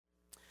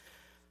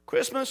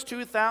Christmas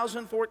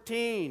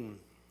 2014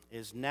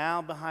 is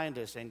now behind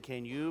us, and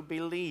can you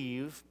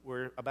believe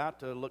we're about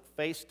to look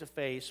face to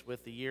face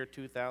with the year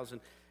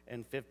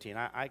 2015?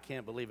 I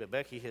can't believe it.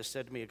 Becky has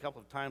said to me a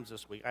couple of times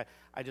this week,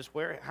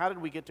 how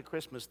did we get to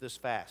Christmas this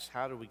fast?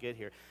 How did we get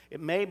here? It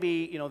may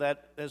be,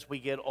 that as we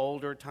get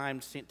older, time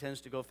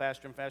tends to go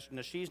faster and faster.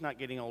 Now, she's not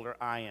getting older,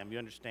 I am. You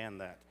understand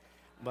that.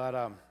 But,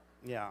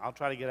 I'll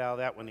try to get out of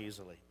that one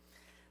easily.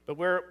 But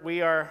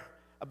we are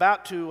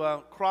about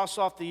to cross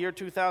off the year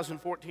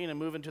 2014 and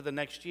move into the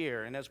next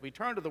year. And as we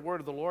turn to the Word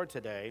of the Lord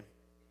today,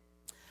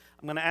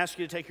 I'm going to ask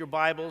you to take your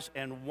Bibles,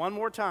 and one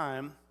more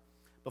time,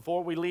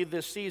 before we leave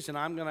this season,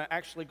 I'm going to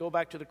actually go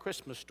back to the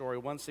Christmas story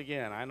once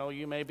again. I know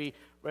you may be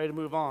ready to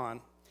move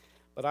on,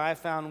 but I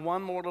found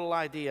one more little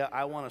idea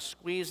I want to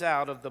squeeze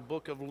out of the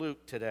book of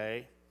Luke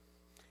today.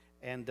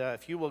 And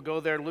if you will go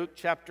there, Luke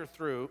chapter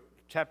 2.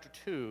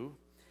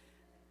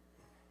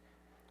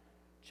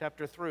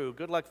 Chapter 3.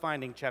 Good luck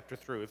finding chapter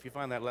 3. If you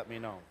find that, let me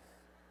know.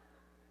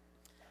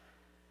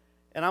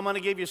 And I'm going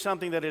to give you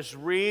something that is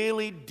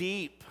really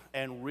deep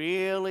and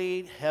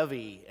really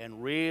heavy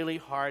and really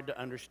hard to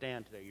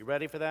understand today. You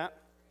ready for that?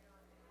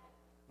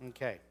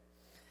 Okay.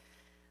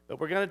 But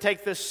we're going to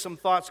take some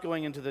thoughts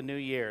going into the new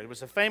year. There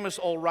was a famous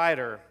old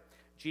writer,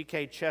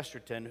 G.K.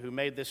 Chesterton, who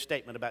made this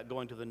statement about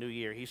going to the new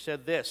year. He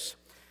said this: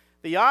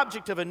 "The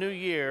object of a new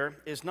year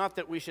is not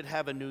that we should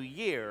have a new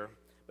year,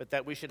 but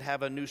that we should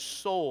have a new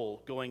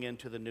soul going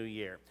into the new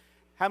year."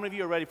 How many of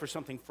you are ready for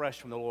something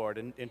fresh from the Lord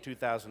in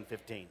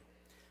 2015?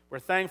 We're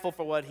thankful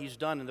for what He's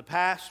done in the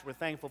past. We're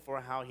thankful for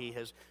how He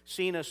has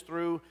seen us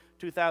through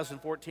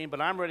 2014,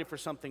 but I'm ready for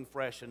something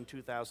fresh in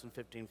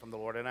 2015 from the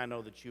Lord, and I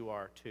know that you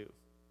are too.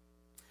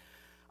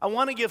 I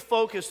want to give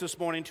focus this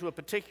morning to a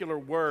particular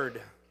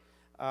word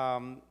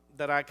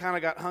that I kind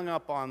of got hung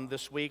up on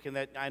this week, and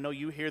that I know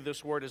you hear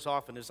this word as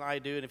often as I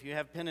do. And if you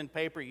have pen and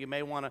paper, you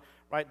may want to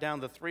write down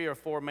the 3 or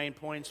 4 main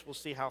points. We'll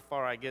see how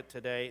far I get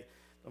today.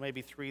 There may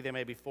be 3, there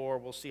may be 4.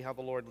 We'll see how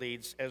the Lord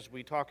leads as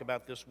we talk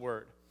about this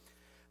word.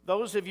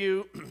 Those of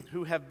you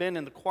who have been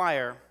in the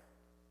choir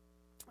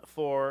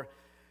for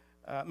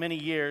many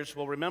years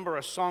will remember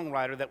a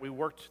songwriter that we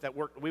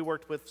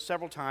worked with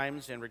several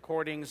times in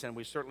recordings, and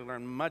we certainly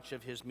learned much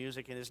of his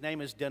music, and his name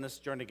is Dennis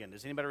Jernigan.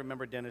 Does anybody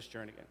remember Dennis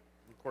Jernigan?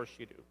 Of course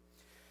you do.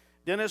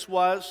 Dennis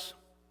was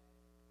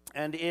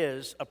and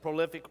is a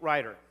prolific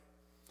writer.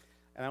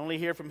 And I only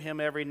hear from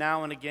him every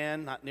now and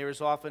again, not near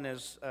as often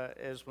as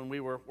when we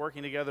were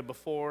working together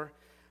before.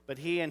 But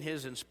he and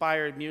his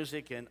inspired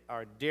music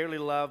are dearly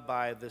loved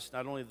by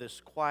not only this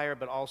choir,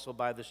 but also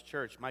by this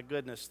church. My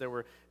goodness, there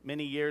were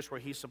many years where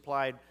he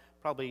supplied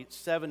probably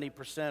 70%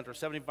 or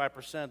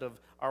 75%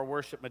 of our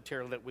worship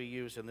material that we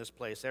use in this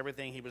place.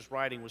 Everything he was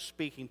writing was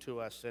speaking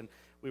to us, and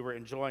we were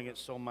enjoying it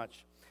so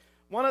much.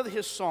 One of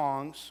his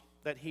songs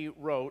that he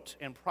wrote,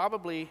 and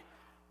probably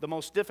the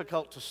most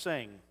difficult to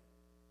sing,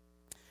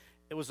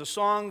 it was a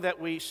song that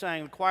we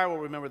sang, the choir will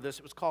remember this,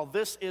 it was called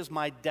 "This Is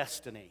My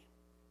Destiny."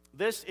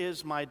 This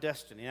is my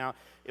destiny. Now,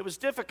 it was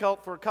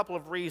difficult for a couple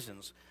of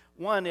reasons.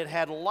 One, it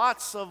had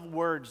lots of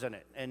words in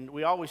it, and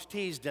we always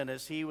teased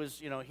Dennis.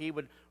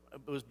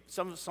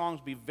 Some of the songs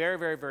be very,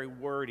 very, very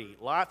wordy,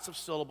 lots of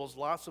syllables,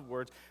 lots of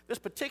words. This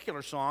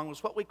particular song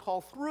was what we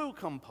call through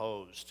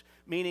composed,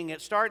 meaning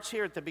it starts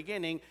here at the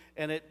beginning,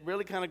 and it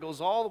really kind of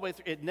goes all the way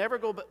through. It never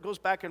goes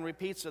back and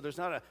repeats, so there's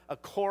not a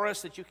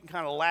chorus that you can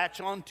kind of latch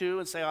onto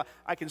and say,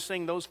 I can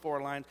sing those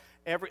 4 lines.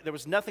 There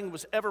was nothing that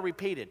was ever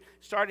repeated.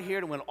 Started here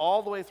and went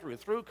all the way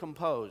through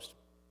composed.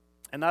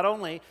 And not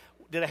only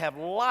did it have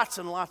lots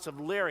and lots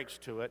of lyrics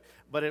to it,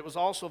 but it was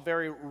also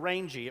very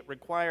rangy. It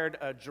required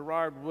a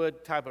Gerard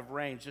Wood type of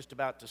range just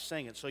about to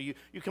sing it. So you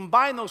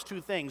combine those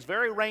 2 things,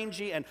 very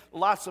rangy and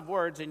lots of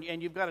words,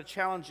 and you've got a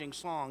challenging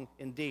song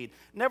indeed.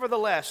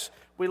 Nevertheless,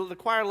 the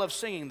choir loved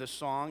singing this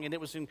song, and it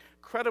was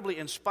incredibly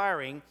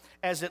inspiring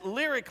as it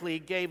lyrically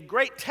gave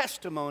great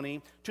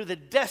testimony to the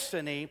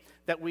destiny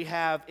that we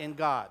have in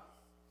God.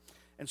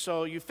 And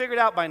so you figured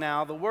out by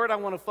now, the word I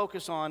want to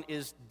focus on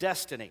is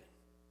destiny.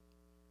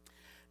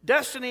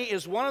 Destiny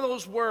is one of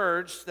those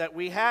words that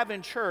we have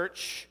in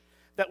church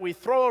that we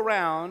throw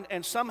around,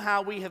 and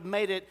somehow we have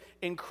made it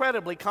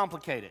incredibly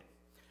complicated.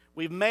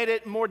 We've made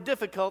it more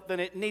difficult than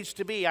it needs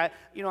to be.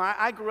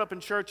 I grew up in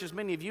church, as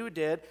many of you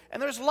did,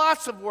 and there's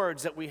lots of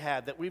words that we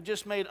had that we've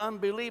just made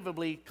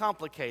unbelievably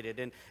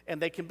complicated,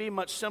 and they can be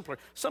much simpler.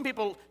 Some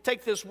people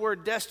take this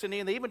word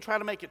destiny, and they even try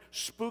to make it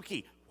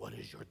spooky. What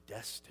is your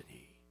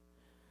destiny?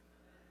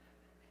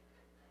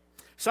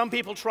 Some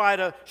people try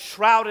to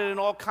shroud it in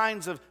all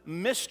kinds of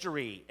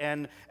mystery,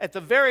 and at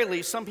the very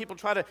least, some people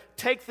try to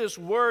take this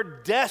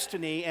word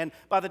destiny, and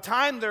by the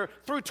time they're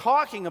through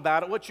talking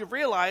about it, what you've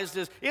realized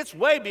is it's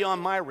way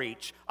beyond my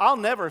reach. I'll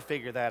never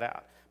figure that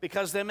out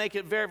because they make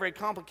it very, very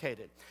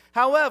complicated.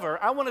 However,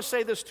 I want to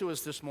say this to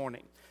us this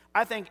morning.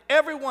 I think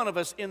every one of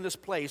us in this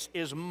place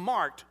is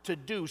marked to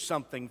do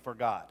something for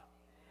God.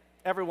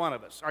 Every one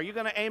of us. Are you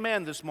going to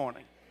amen this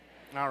morning?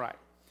 All right.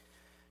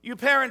 You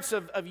parents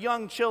of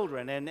young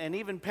children and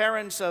even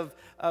parents of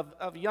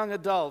young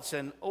adults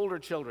and older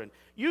children,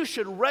 you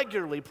should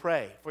regularly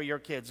pray for your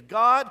kids.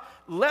 God,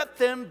 let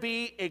them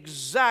be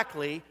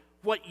exactly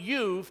what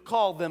you've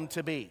called them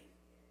to be.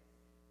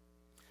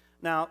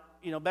 Now,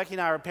 Becky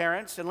and I are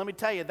parents, and let me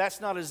tell you,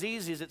 that's not as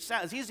easy as it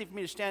sounds. It's easy for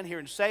me to stand here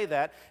and say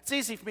that. It's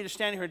easy for me to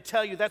stand here and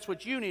tell you that's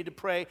what you need to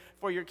pray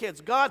for your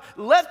kids. God,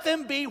 let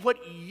them be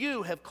what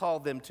you have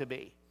called them to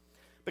be.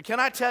 But can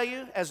I tell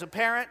you, as a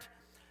parent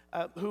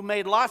who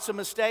made lots of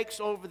mistakes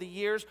over the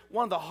years,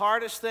 one of the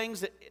hardest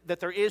things that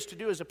there is to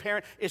do as a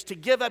parent is to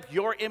give up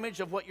your image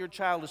of what your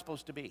child is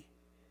supposed to be.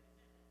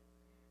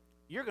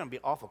 You're going to be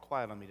awful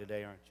quiet on me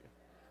today, aren't you?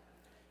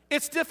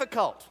 It's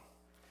difficult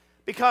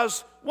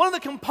because one of the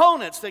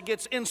components that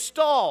gets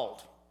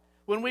installed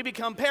when we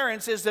become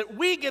parents is that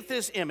we get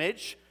this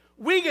image,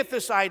 we get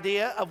this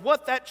idea of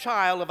what that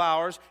child of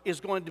ours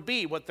is going to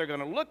be, what they're going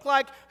to look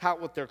like,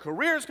 what their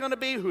career is going to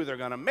be, who they're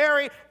going to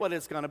marry,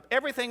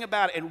 everything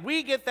about it. And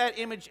we get that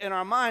image in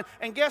our mind.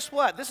 And guess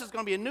what? This is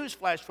going to be a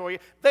newsflash for you.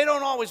 They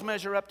don't always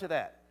measure up to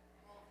that.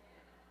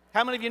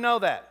 How many of you know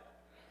that?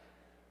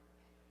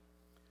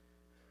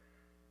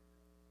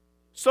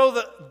 So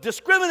the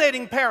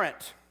discriminating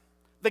parent,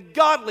 the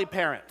godly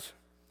parent,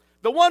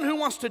 the one who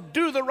wants to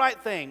do the right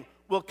thing,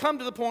 will come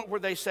to the point where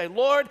they say,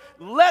 Lord,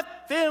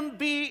 let them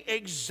be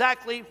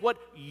exactly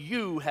what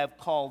you have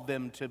called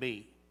them to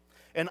be.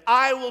 And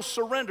I will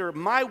surrender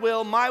my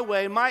will, my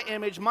way, my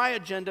image, my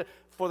agenda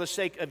for the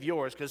sake of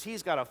yours, because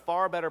he's got a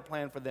far better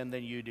plan for them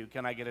than you do.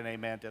 Can I get an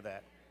amen to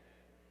that?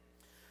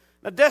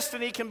 Now,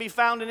 destiny can be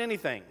found in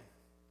anything.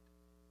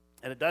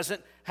 And it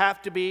doesn't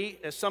have to be,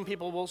 as some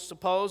people will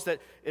suppose, that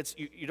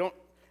you don't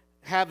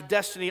have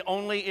destiny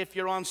only if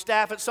you're on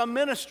staff at some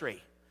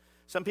ministry.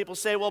 Some people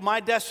say, well, my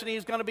destiny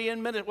is going to be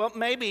in ministry. Well,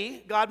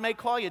 maybe God may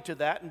call you to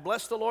that, and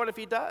bless the Lord if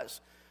he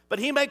does. But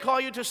he may call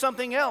you to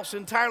something else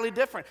entirely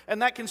different,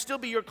 and that can still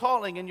be your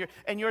calling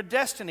and your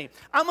destiny.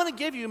 I'm going to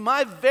give you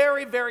my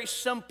very, very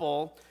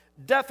simple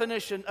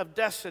definition of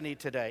destiny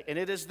today, and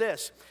it is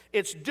this.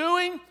 It's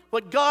doing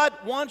what God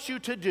wants you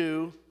to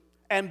do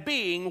and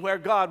being where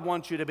God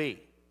wants you to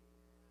be.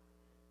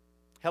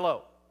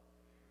 Hello.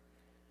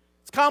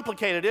 It's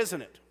complicated,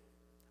 isn't it?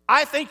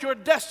 I think your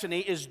destiny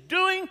is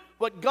doing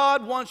what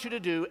God wants you to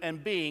do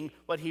and being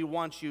what he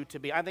wants you to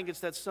be. I think it's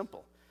that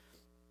simple.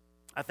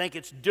 I think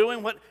it's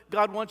doing what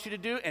God wants you to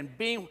do and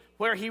being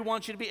where he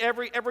wants you to be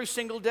every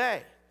single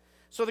day.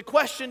 So the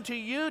question to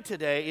you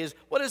today is,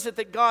 what is it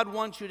that God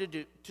wants you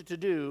to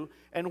do,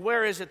 and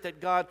where is it that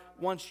God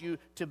wants you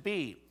to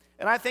be?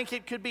 And I think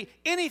it could be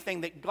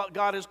anything that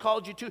God has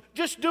called you to.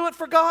 Just do it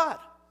for God.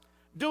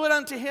 Do it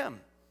unto him.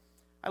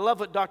 I love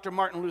what Dr.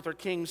 Martin Luther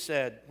King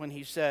said when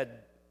he said,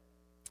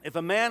 if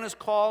a man is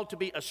called to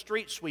be a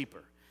street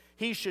sweeper,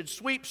 he should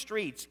sweep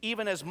streets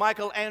even as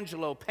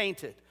Michelangelo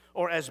painted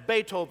or as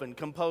Beethoven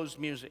composed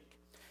music.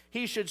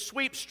 He should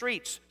sweep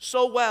streets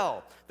so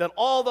well that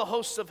all the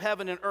hosts of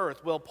heaven and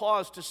earth will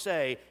pause to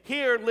say,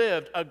 here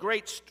lived a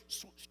great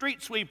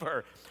street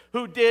sweeper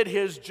who did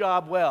his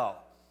job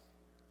well.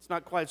 It's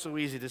not quite so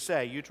easy to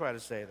say. You try to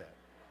say that.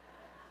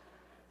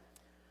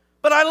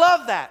 But I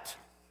love that.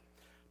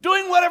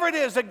 Doing whatever it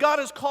is that God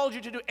has called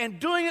you to do and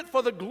doing it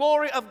for the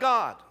glory of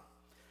God.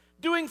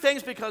 Doing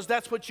things because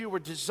that's what you were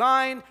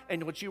designed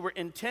and what you were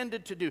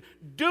intended to do.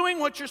 Doing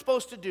what you're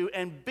supposed to do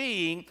and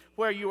being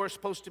where you are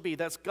supposed to be.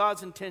 That's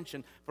God's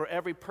intention for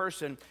every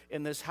person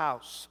in this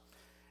house.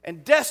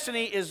 And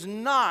destiny is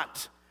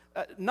not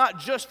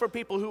just for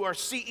people who are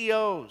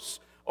CEOs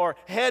or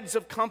heads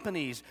of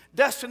companies.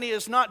 Destiny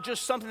is not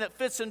just something that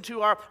fits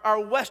into our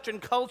Western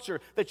culture,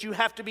 that you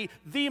have to be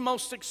the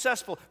most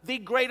successful, the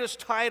greatest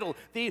title,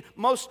 the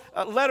most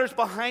letters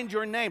behind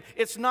your name.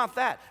 It's not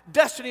that.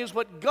 Destiny is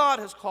what God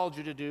has called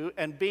you to do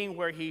and being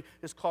where he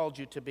has called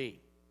you to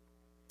be.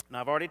 Now,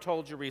 I've already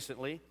told you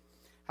recently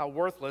how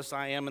worthless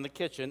I am in the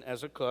kitchen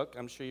as a cook.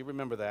 I'm sure you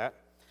remember that.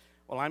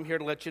 Well, I'm here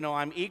to let you know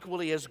I'm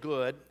equally as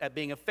good at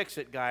being a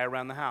fix-it guy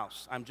around the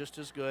house. I'm just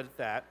as good at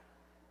that.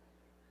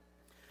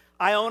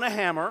 I own a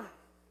hammer,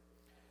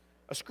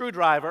 a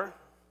screwdriver,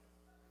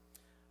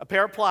 a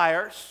pair of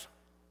pliers.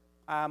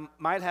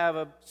 Might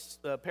have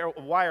a pair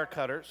of wire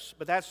cutters,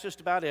 but that's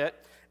just about it.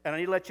 And I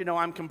need to let you know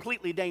I'm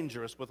completely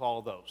dangerous with all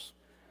of those.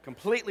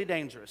 Completely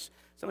dangerous.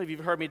 Some of you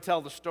have heard me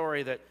tell the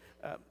story that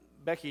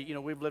Becky,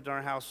 we've lived in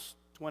our house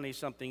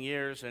 20-something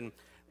years, and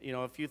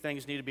a few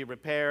things need to be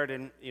repaired,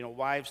 and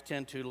wives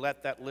tend to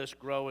let that list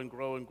grow and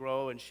grow and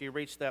grow. And she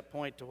reached that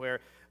point to where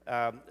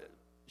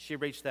she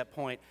reached that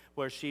point,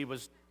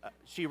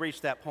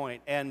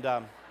 and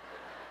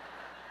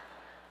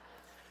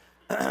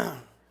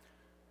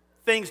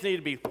things need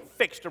to be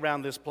fixed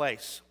around this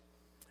place.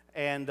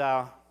 And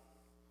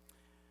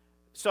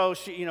so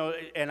she,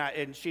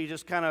 and she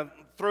just kind of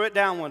threw it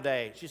down one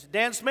day. She said,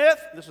 Dan Smith,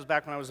 this was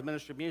back when I was a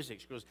minister of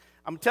music. She goes,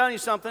 I'm telling you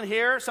something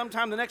here.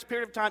 Sometime the next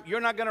period of time, you're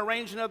not going to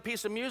arrange another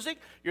piece of music.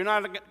 You're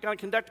not going to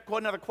conduct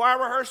another choir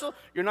rehearsal.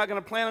 You're not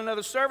going to plan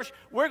another service.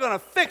 We're going to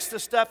fix the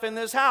stuff in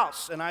this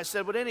house. And I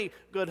said what any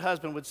good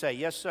husband would say,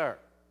 yes, sir.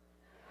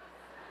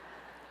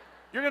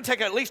 You're going to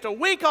take at least a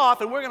week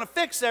off, and we're going to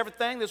fix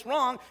everything that's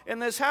wrong in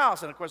this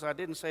house. And, of course, I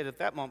didn't say it at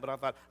that moment, but I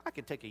thought, I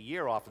could take a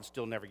year off and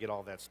still never get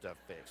all that stuff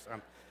fixed.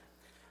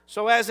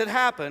 So as it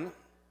happened,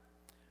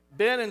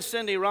 Ben and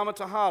Cindy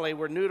Ramatahali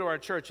were new to our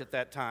church at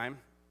that time.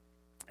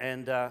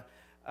 And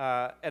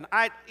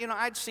I'd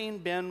seen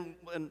Ben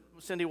and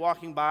Cindy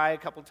walking by a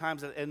couple of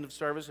times at the end of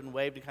service and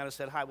waved and kind of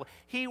said hi. Well,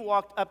 he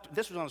walked up.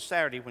 This was on a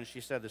Saturday when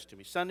she said this to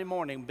me. Sunday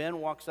morning, Ben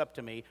walks up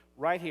to me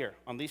right here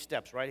on these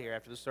steps right here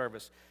after the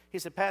service. He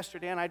said, Pastor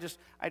Dan, I just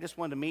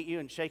wanted to meet you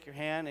and shake your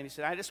hand. And he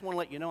said, I just want to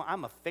let you know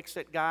I'm a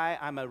fix-it guy.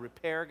 I'm a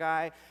repair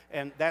guy,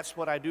 and that's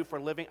what I do for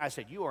a living. I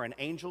said, you are an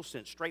angel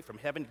sent straight from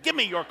heaven. Give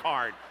me your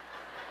card.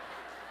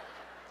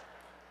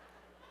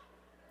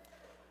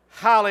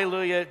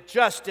 Hallelujah.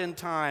 Just in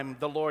time,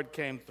 the Lord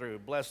came through.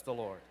 Bless the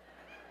Lord.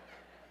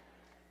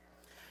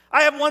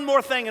 I have one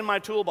more thing in my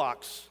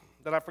toolbox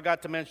that I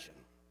forgot to mention,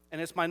 and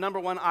it's my number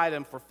one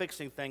item for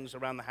fixing things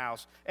around the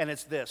house, and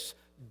it's this: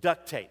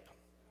 duct tape.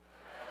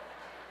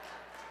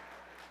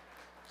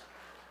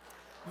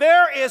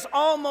 There is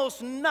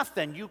almost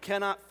nothing you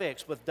cannot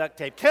fix with duct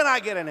tape. Can I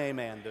get an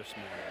amen this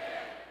morning?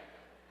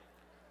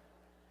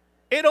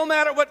 It don't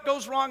matter what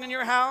goes wrong in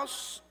your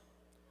house.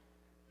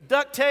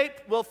 Duct tape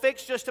will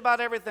fix just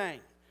about everything.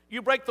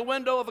 You break the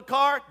window of a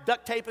car,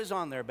 duct tape is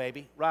on there,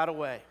 baby, right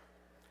away.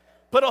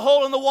 Put a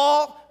hole in the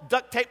wall,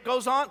 duct tape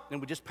goes on,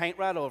 and we just paint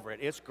right over it.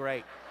 It's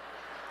great.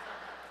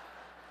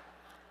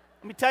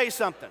 Let me tell you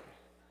something.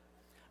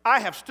 I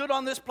have stood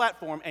on this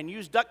platform and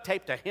used duct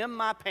tape to hem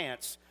my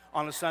pants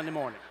on a Sunday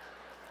morning.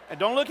 And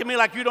don't look at me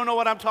like you don't know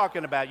what I'm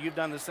talking about. You've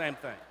done the same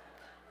thing.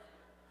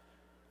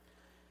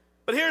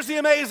 But here's the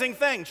amazing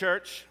thing,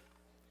 church.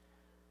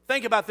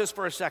 Think about this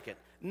for a second.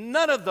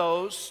 None of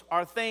those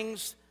are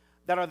things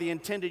that are the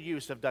intended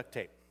use of duct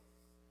tape.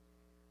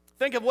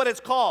 Think of what it's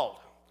called.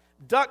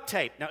 Duct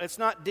tape. Now, it's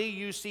not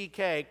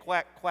D-U-C-K,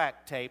 quack,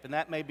 quack tape, and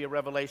that may be a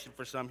revelation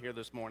for some here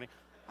this morning.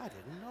 I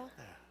didn't know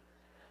that.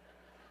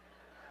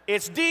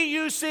 It's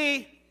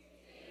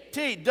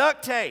D-U-C-T,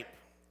 duct tape.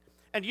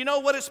 And you know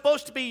what it's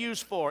supposed to be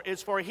used for?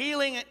 It's for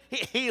healing.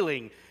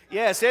 Healing.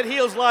 Yes, it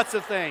heals lots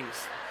of things.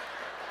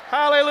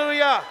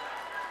 Hallelujah.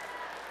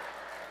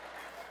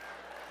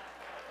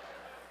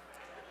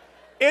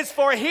 It's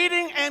for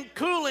heating and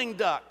cooling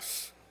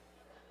ducts.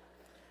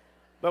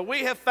 But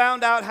we have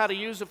found out how to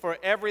use it for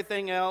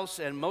everything else,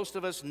 and most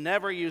of us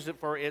never use it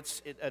for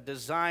its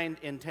designed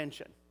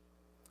intention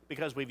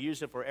because we've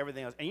used it for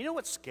everything else. And you know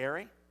what's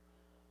scary?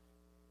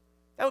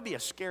 That would be a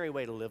scary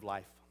way to live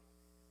life.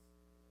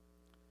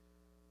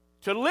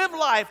 To live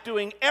life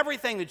doing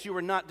everything that you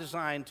were not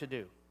designed to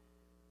do.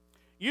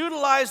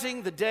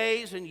 Utilizing the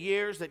days and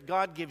years that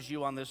God gives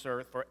you on this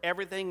earth for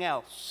everything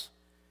else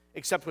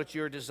except what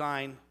you're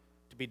designed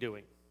to be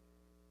doing.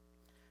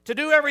 To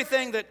do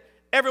everything that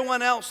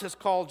everyone else has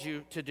called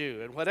you to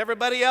do and what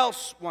everybody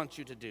else wants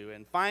you to do,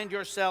 and find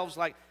yourselves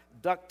like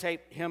duct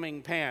tape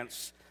hemming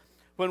pants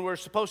when we're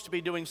supposed to be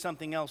doing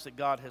something else that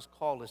God has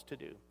called us to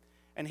do.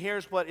 And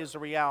here's what is the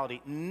reality.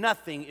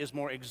 Nothing is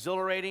more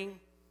exhilarating.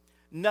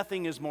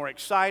 Nothing is more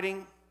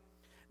exciting.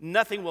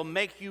 Nothing will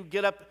make you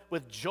get up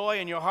with joy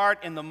in your heart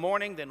in the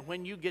morning than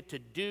when you get to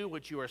do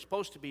what you are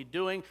supposed to be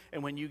doing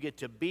and when you get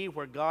to be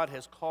where God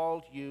has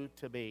called you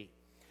to be.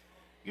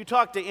 You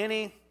talk to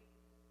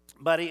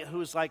anybody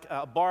who's like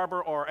a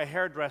barber or a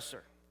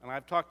hairdresser, and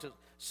I've talked to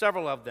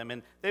several of them,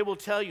 and they will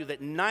tell you that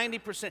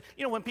 90%,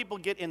 when people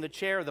get in the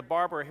chair of the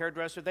barber or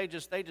hairdresser, they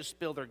just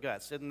spill their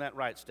guts. Isn't that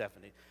right,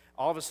 Stephanie?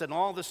 All of a sudden,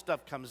 all this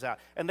stuff comes out.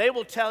 And they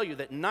will tell you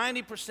that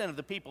 90% of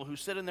the people who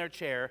sit in their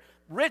chair,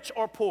 rich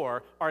or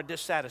poor, are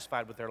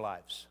dissatisfied with their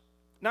lives.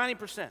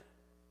 90%.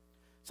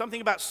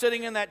 Something about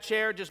sitting in that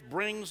chair just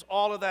brings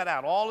all of that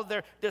out, all of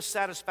their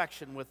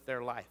dissatisfaction with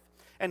their life.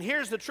 And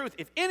here's the truth.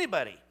 If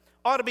anybody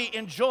ought to be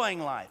enjoying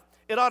life,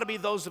 it ought to be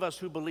those of us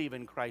who believe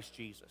in Christ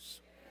Jesus.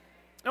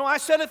 No, I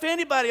said if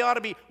anybody ought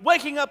to be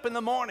waking up in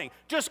the morning,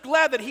 just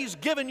glad that He's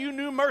given you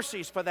new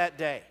mercies for that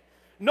day.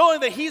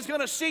 Knowing that He's going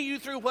to see you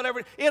through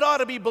whatever, it ought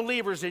to be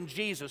believers in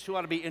Jesus who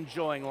ought to be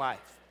enjoying life.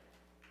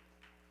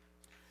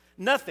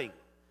 Nothing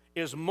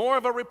is more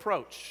of a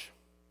reproach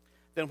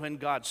than when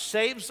God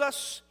saves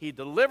us, He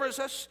delivers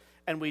us,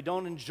 and we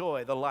don't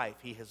enjoy the life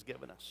He has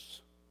given us.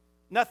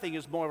 Nothing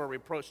is more of a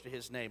reproach to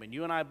His name, and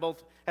you and I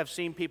both have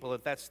seen people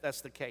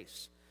that's the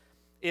case.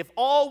 If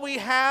all we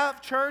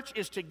have, church,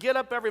 is to get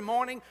up every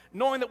morning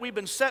knowing that we've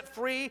been set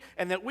free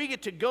and that we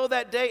get to go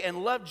that day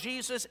and love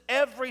Jesus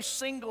every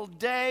single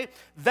day,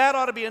 that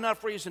ought to be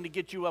enough reason to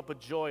get you up with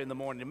joy in the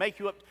morning, to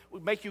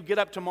make you get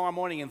up tomorrow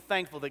morning and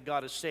thankful that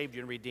God has saved you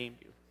and redeemed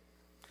you.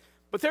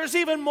 But there's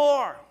even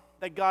more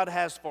that God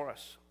has for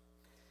us.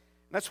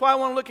 That's why I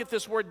want to look at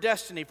this word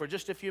destiny for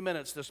just a few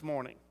minutes this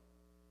morning.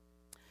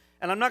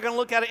 And I'm not going to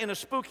look at it in a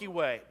spooky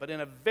way, but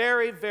in a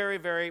very, very,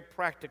 very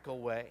practical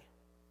way.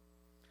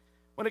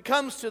 When it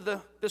comes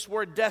to this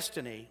word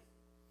destiny,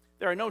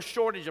 there are no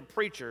shortage of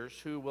preachers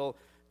who will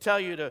tell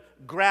you to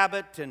grab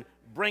it and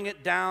bring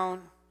it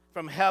down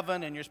from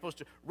heaven, and you're supposed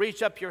to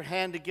reach up your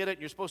hand to get it, and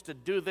you're supposed to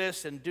do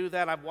this and do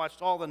that. I've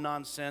watched all the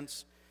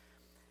nonsense.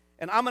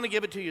 And I'm going to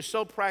give it to you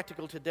so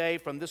practical today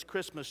from this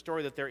Christmas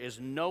story that there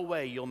is no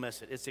way you'll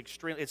miss it.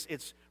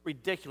 It's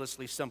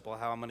ridiculously simple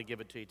how I'm going to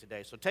give it to you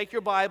today. So take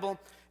your Bible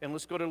and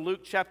let's go to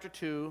Luke chapter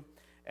 2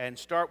 and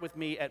start with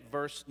me at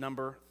verse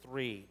number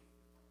 3.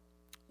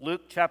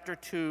 Luke chapter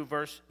 2,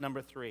 verse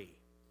number 3.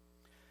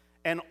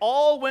 And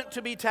all went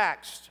to be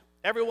taxed,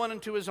 everyone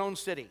into his own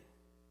city.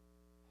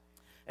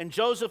 And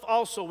Joseph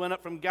also went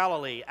up from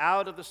Galilee,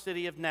 out of the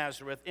city of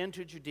Nazareth,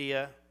 into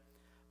Judea,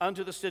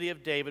 unto the city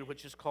of David,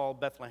 which is called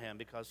Bethlehem,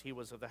 because he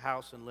was of the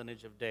house and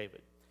lineage of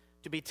David,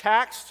 to be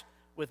taxed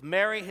with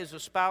Mary, his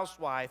espoused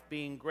wife,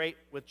 being great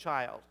with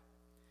child.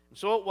 And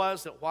so it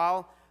was that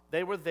while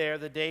they were there,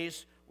 the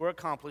days were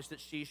accomplished that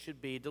she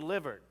should be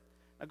delivered.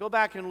 Now go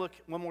back and look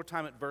one more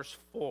time at verse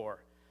 4.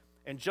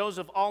 And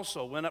Joseph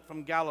also went up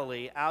from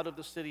Galilee, out of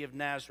the city of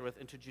Nazareth,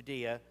 into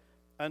Judea,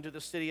 unto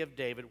the city of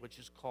David, which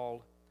is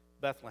called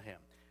Bethlehem.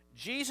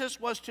 Jesus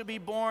was to be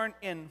born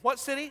in what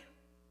city?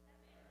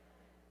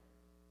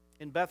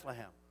 In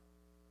Bethlehem.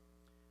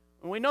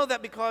 And we know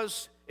that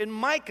because in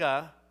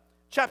Micah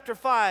chapter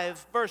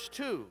 5, verse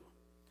 2,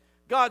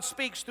 God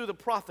speaks through the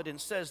prophet and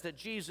says that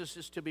Jesus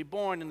is to be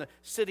born in the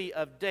city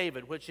of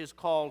David, which is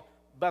called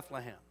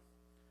Bethlehem.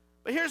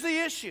 But here's the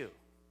issue,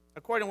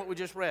 according to what we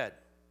just read.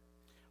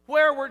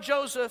 Where was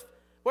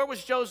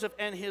Joseph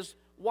and his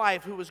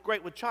wife, who was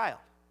great with child?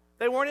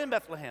 They weren't in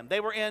Bethlehem. They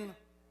were in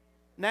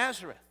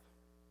Nazareth.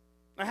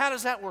 Now, how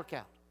does that work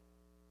out?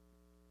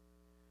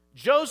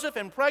 Joseph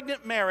and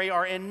pregnant Mary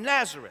are in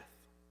Nazareth,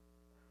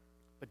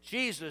 but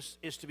Jesus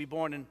is to be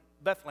born in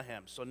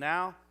Bethlehem. So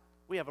now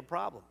we have a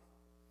problem.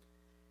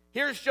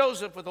 Here's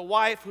Joseph with a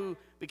wife who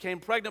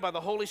became pregnant by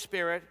the Holy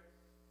Spirit,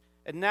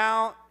 and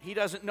now he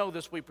doesn't know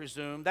this, we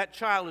presume. That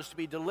child is to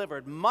be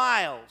delivered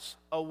miles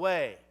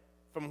away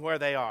from where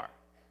they are.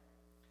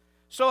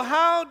 So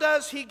how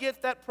does he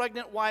get that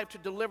pregnant wife to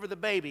deliver the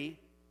baby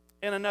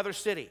in another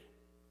city?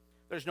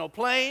 There's no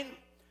plane.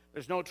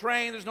 There's no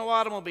train, there's no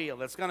automobile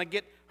that's going to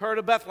get her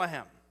to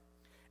Bethlehem.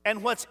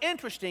 And what's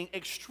interesting,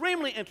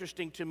 extremely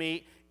interesting to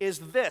me, is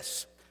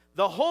this.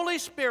 The Holy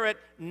Spirit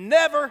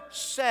never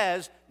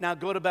says, now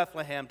go to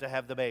Bethlehem to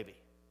have the baby.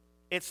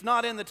 It's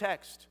not in the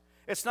text.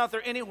 It's not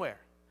there anywhere.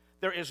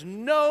 There is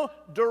no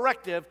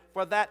directive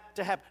for that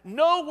to happen.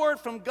 No word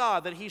from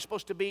God that he's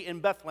supposed to be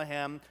in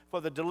Bethlehem for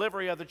the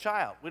delivery of the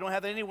child. We don't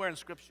have that anywhere in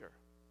Scripture.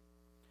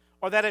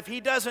 Or that if he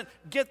doesn't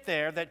get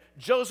there, that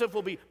Joseph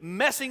will be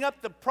messing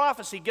up the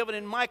prophecy given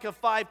in Micah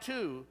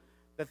 5:2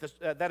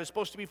 that is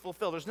supposed to be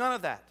fulfilled. There's none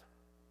of that.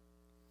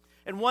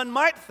 And one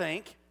might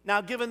think,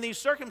 now given these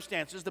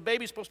circumstances, the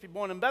baby's supposed to be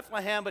born in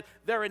Bethlehem, but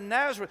they're in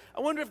Nazareth.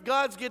 I wonder if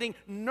God's getting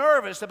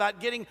nervous about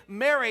getting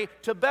Mary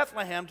to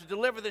Bethlehem to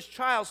deliver this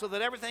child so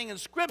that everything in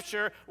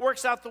Scripture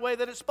works out the way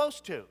that it's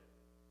supposed to.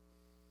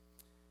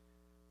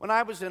 When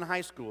I was in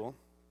high school,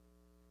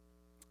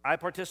 I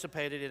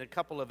participated in a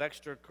couple of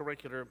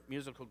extracurricular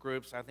musical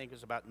groups. I think it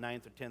was about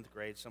 9th or 10th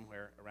grade,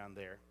 somewhere around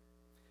there.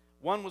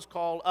 One was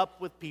called Up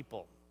With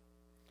People.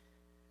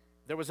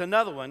 There was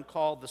another one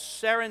called the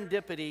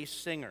Serendipity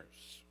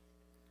Singers.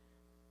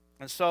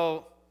 And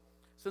so,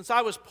 since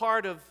I was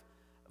part of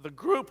the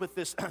group with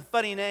this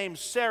funny name,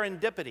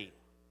 Serendipity,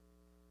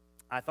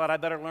 I thought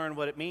I'd better learn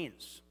what it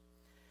means.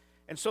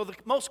 And so the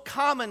most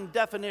common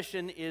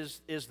definition is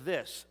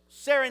this: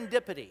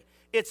 serendipity.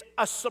 It's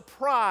a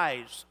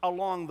surprise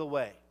along the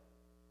way.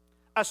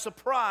 A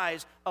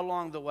surprise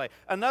along the way.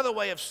 Another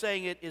way of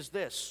saying it is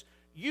this: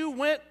 you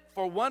went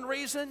for one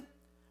reason,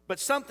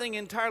 but something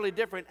entirely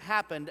different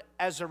happened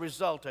as a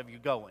result of you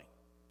going.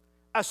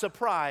 A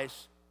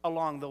surprise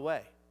along the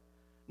way.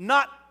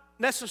 Not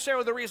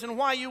necessarily the reason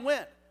why you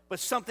went, but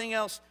something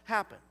else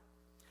happened.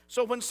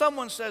 So when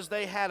someone says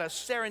they had a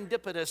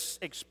serendipitous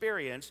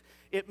experience,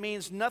 it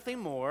means nothing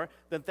more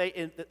than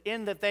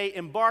that they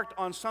embarked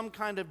on some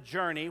kind of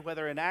journey,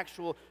 whether an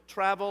actual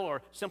travel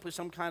or simply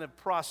some kind of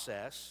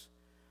process.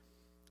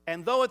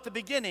 And though at the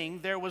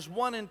beginning there was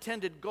one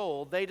intended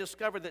goal, they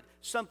discovered that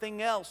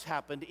something else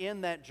happened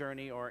in that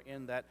journey or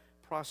in that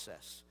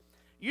process.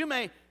 You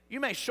may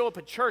show up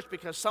at church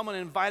because someone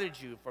invited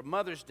you for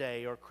Mother's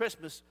Day or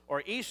Christmas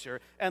or Easter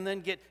and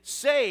then get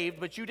saved,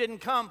 but you didn't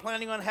come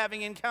planning on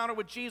having an encounter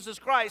with Jesus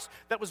Christ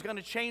that was going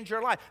to change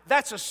your life.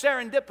 That's a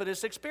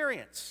serendipitous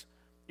experience.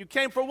 You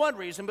came for one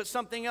reason, but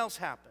something else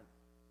happened.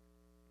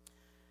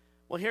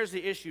 Well, here's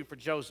the issue for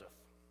Joseph.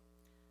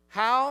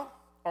 How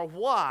or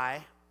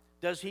why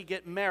does he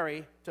get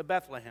Mary to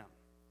Bethlehem?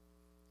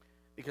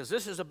 Because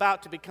this is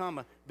about to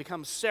become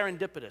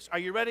serendipitous. Are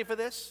you ready for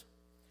this?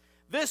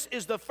 This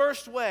is the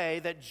first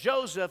way that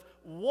Joseph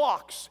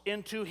walks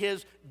into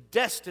his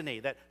destiny,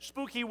 that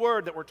spooky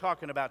word that we're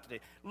talking about today.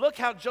 Look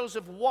how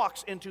Joseph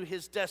walks into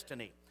his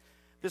destiny.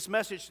 This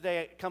message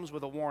today comes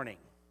with a warning,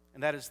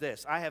 and that is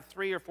this. I have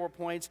 3 or 4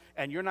 points,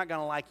 and you're not going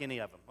to like any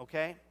of them,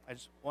 okay? I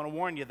just want to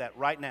warn you that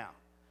right now.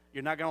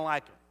 You're not going to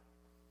like them.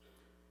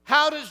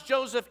 How does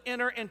Joseph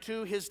enter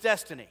into his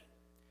destiny?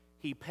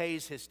 He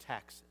pays his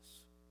taxes.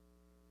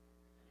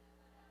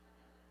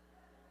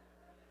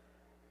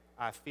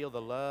 I feel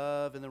the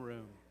love in the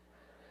room.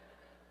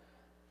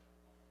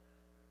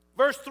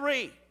 Verse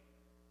 3,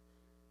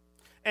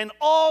 and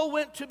all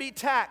went to be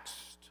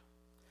taxed,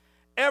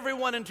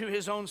 everyone into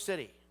his own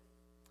city.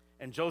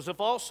 And Joseph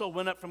also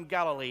went up from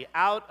Galilee,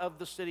 out of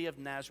the city of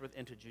Nazareth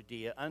into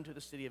Judea, unto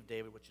the city of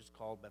David, which is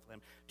called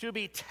Bethlehem, to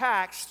be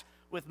taxed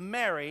with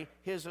Mary,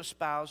 his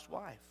espoused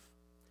wife.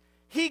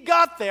 He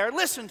got there,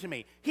 listen to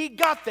me, he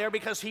got there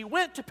because he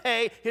went to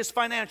pay his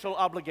financial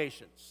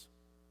obligations.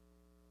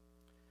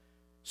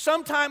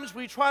 Sometimes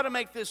we try to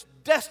make this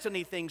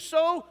destiny thing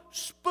so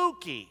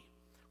spooky,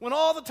 when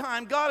all the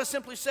time God is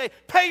simply saying,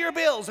 pay your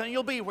bills and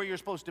you'll be where you're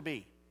supposed to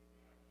be.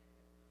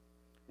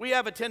 We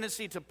have a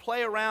tendency to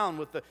play around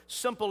with the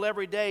simple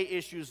everyday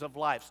issues of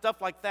life, stuff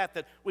like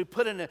that we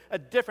put in a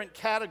different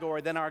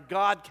category than our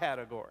God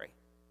category.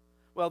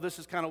 Well, this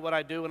is kind of what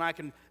I do, and I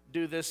can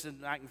do this,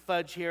 and I can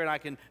fudge here, and I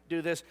can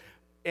do this.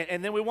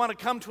 And then we want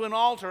to come to an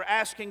altar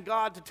asking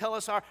God to tell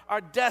us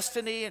our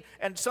destiny,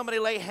 and somebody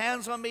lay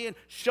hands on me and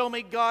show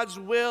me God's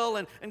will,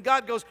 and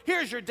God goes,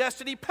 here's your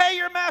destiny, pay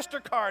your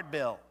MasterCard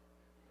bill.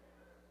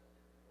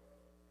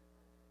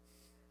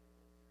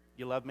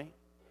 You love me?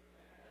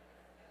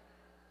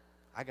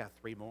 I got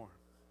 3 more.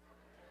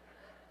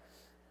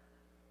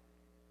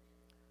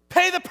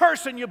 Pay the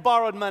person you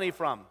borrowed money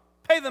from.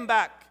 Pay them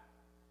back.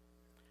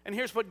 And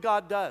here's what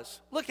God does.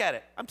 Look at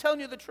it. I'm telling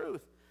you the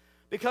truth.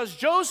 Because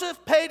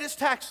Joseph paid his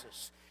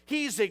taxes,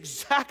 he's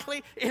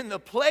exactly in the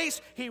place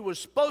he was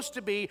supposed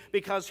to be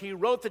because he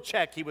wrote the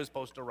check he was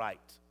supposed to write.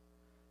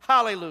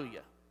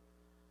 Hallelujah.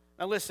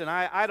 Now listen,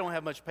 I don't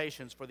have much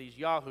patience for these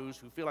yahoos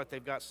who feel like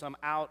they've got some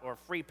out or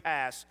free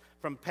pass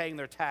from paying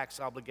their tax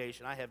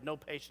obligation. I have no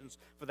patience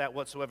for that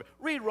whatsoever.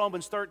 Read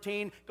Romans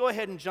 13. Go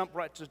ahead and jump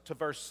right to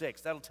verse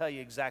 6. That'll tell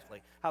you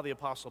exactly how the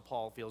Apostle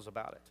Paul feels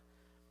about it.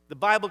 The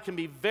Bible can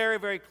be very,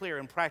 very clear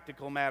in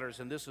practical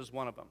matters, and this is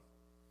one of them.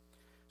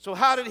 So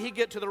how did he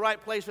get to the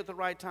right place at the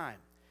right time?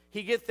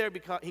 He gets there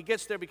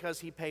because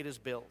he paid his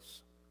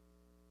bills.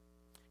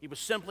 He was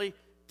simply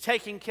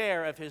taking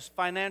care of his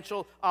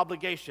financial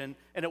obligation,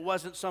 and it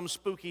wasn't some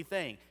spooky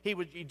thing. He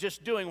was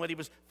just doing what he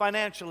was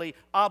financially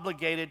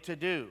obligated to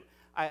do.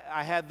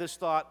 I had this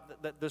thought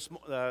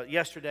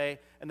yesterday,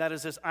 and that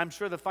is this. I'm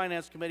sure the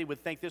finance committee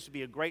would think this would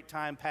be a great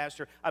time,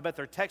 Pastor. I bet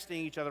they're texting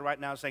each other right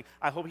now saying,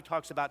 I hope he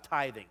talks about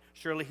tithing.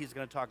 Surely he's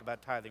going to talk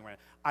about tithing right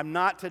now. I'm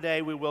not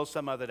today. We will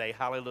some other day.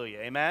 Hallelujah.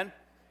 Amen?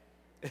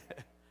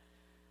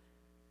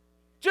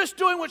 Just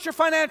doing what you're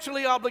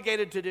financially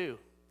obligated to do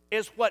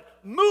is what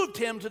moved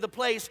him to the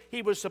place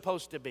he was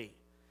supposed to be.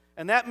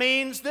 And that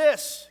means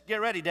this.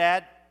 Get ready,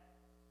 Dad.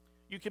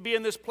 You could be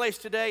in this place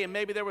today and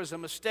maybe there was a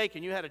mistake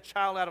and you had a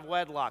child out of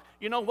wedlock.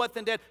 You know what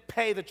then, Dad?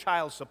 Pay the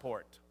child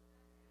support.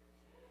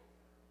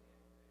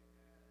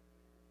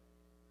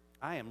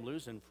 I am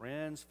losing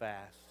friends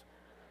fast.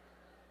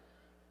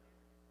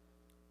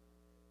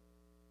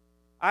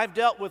 I've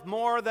dealt with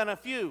more than a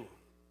few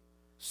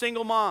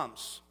single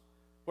moms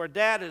where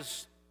dad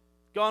has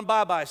gone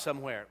bye-bye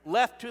somewhere,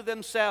 left to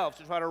themselves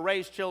to try to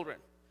raise children.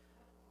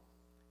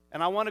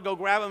 And I want to go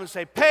grab them and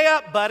say, pay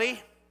up,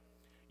 buddy.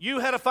 You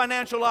had a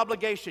financial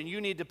obligation you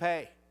need to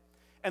pay.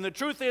 And the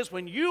truth is,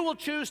 when you will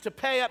choose to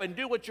pay up and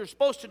do what you're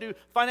supposed to do,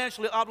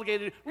 financially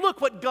obligated, look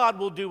what God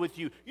will do with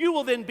you. You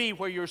will then be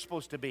where you're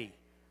supposed to be.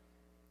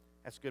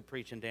 That's good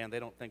preaching, Dan. They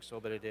don't think so,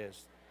 but it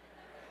is.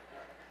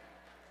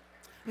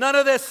 None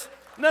of this,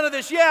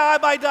 yeah, I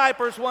buy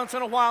diapers once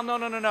in a while.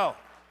 No.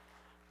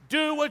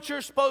 Do what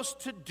you're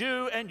supposed to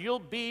do, and you'll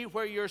be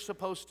where you're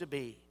supposed to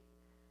be.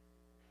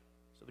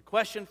 So the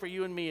question for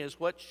you and me is,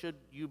 what should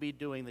you be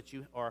doing that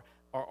you are,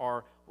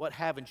 or what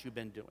haven't you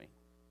been doing?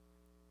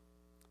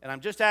 And I'm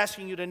just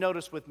asking you to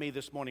notice with me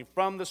this morning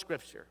from the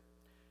Scripture.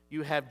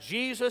 You have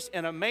Jesus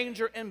in a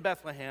manger in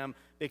Bethlehem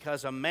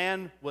because a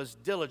man was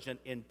diligent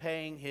in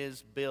paying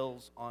his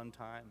bills on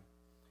time.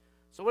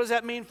 So what does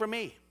that mean for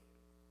me?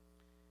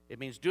 It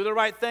means do the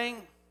right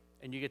thing,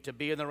 and you get to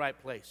be in the right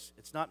place.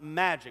 It's not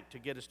magic to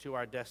get us to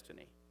our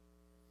destiny.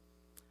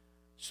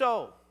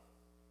 So,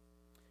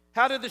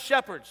 how did the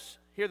shepherds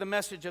hear the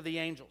message of the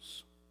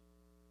angels?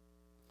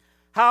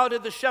 How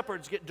did the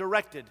shepherds get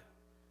directed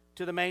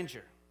to the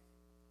manger?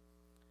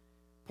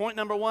 Point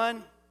number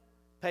 1,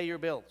 pay your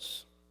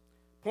bills.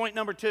 Point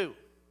number 2,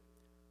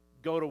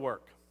 go to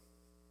work.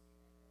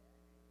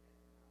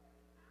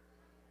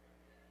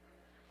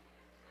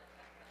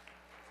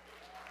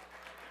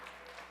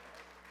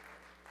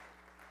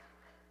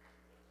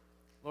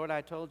 Lord,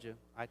 I told you.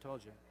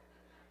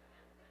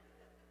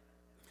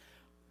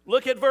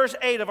 Look at verse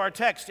 8 of our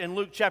text in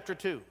Luke chapter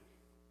 2.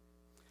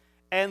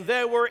 And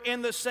there were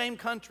in the same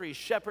country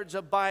shepherds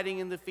abiding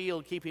in the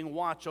field, keeping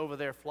watch over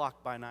their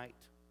flock by night.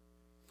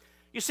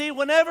 You see,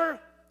 whenever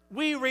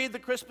we read the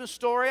Christmas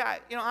story,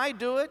 I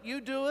do it,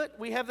 you do it.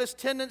 We have this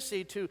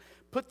tendency to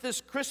put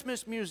this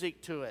Christmas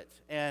music to it,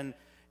 and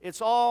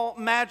it's all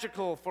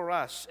magical for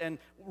us. And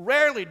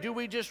rarely do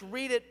we just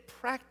read it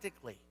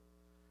practically.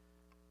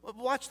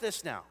 Watch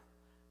this now.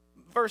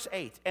 Verse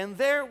 8. And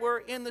there were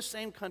in the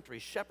same country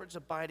shepherds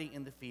abiding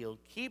in the field,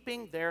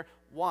 keeping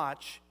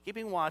watch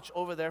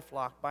over their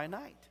flock by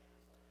night.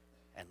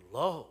 And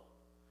lo,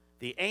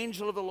 the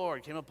angel of the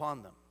Lord came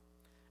upon them,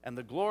 And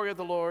the glory of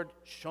the Lord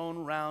shone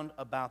round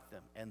about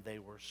them, and they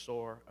were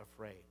sore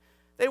afraid.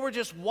 They were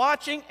just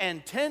watching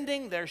and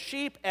tending their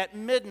sheep at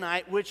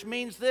midnight, which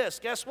means this.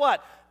 Guess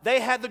what? They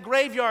had the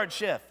graveyard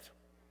shift.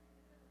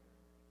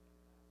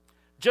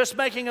 Just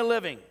making a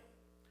living,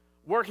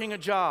 working a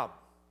job.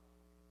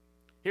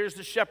 Here's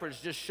the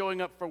shepherds just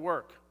showing up for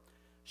work,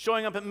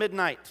 showing up at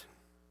midnight,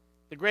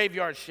 the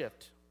graveyard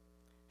shift.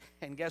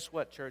 And guess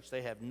what, church?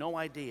 They have no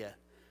idea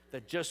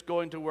that just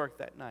going to work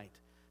that night,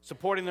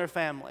 supporting their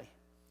family,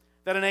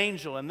 that an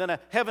angel and then a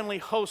heavenly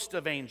host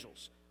of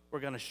angels were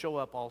going to show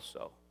up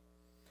also.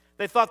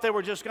 They thought they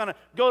were just going to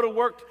go to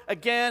work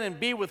again and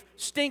be with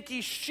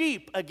stinky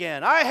sheep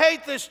again. I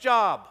hate this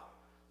job.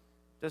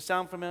 Does that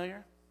sound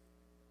familiar?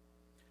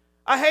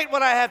 I hate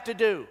what I have to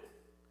do.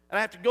 And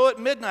I have to go at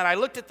midnight. I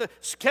looked at the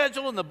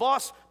schedule and the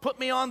boss put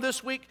me on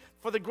this week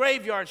for the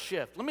graveyard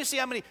shift. Let me see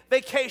how many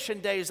vacation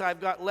days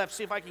I've got left,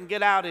 see if I can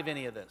get out of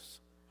any of this.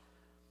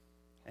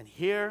 And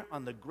here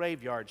on the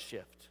graveyard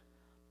shift,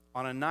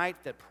 on a night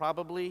that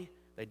probably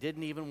they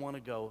didn't even want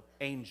to go,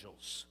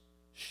 angels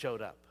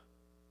showed up.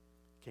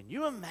 Can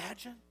you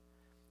imagine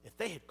if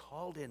they had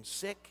called in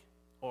sick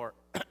or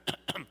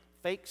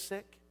fake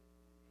sick?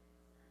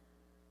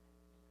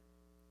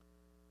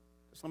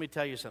 Just let me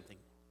tell you something.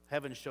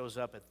 Heaven shows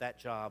up at that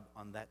job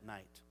on that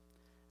night.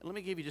 And let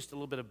me give you just a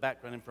little bit of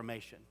background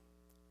information.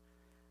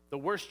 The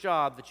worst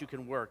job that you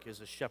can work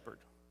is a shepherd.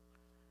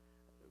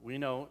 We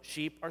know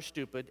sheep are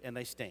stupid and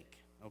they stink,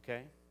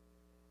 okay?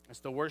 It's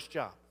the worst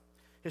job.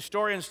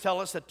 Historians tell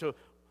us that to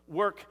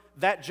work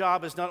that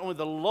job is not only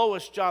the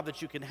lowest job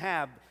that you can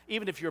have,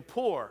 even if you're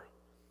poor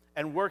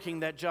and working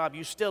that job,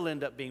 you still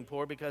end up being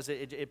poor because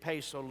it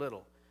pays so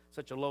little,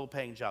 such a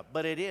low-paying job.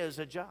 But it is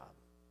a job.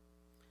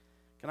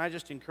 Can I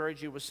just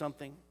encourage you with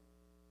something?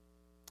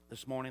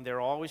 This morning, there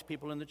are always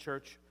people in the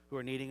church who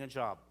are needing a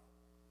job.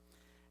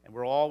 And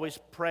we're always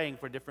praying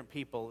for different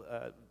people,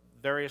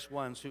 various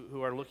ones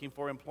who are looking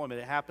for employment.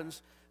 It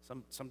happens.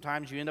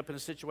 Sometimes you end up in a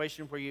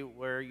situation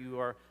where you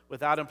are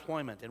without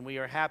employment, and we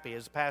are happy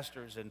as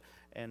pastors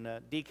and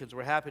deacons.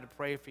 We're happy to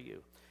pray for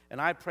you. And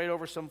I prayed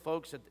over some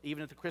folks,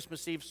 even at the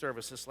Christmas Eve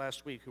service this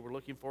last week, who were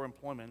looking for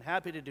employment, and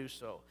happy to do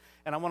so.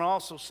 And I want to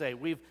also say,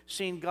 we've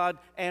seen God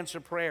answer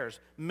prayers.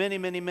 Many,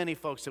 many, many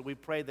folks that we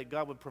prayed that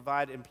God would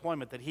provide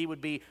employment, that He would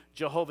be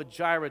Jehovah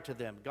Jireh to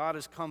them. God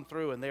has come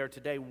through, and they are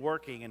today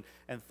working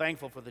and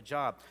thankful for the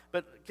job.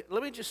 But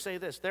let me just say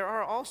this. There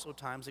are also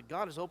times that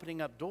God is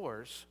opening up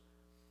doors,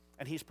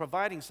 and He's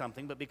providing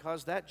something, but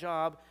because that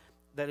job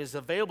that is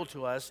available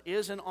to us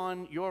isn't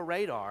on your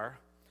radar,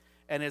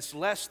 and it's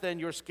less than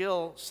your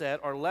skill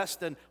set or less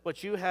than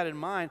what you had in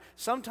mind,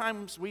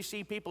 sometimes we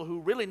see people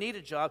who really need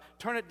a job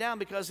turn it down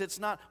because it's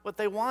not what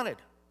they wanted.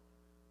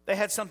 They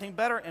had something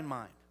better in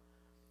mind.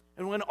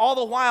 And when all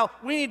the while,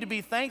 we need to be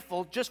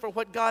thankful just for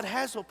what God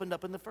has opened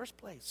up in the first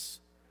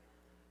place.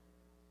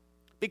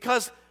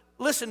 Because,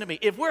 listen to me,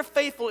 if we're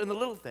faithful in the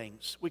little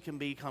things, we can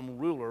become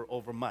ruler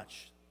over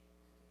much.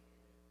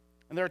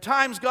 And there are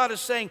times God is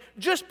saying,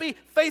 just be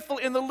faithful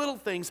in the little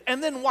things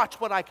and then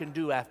watch what I can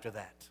do after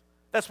that.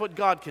 That's what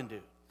God can do.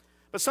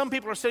 But some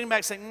people are sitting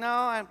back saying, no,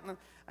 I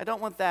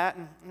don't want that.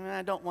 And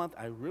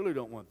I really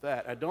don't want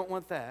that. I don't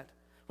want that.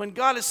 When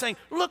God is saying,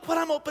 look what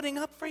I'm opening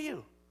up for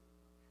you.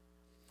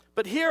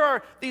 But here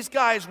are these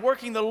guys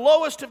working the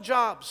lowest of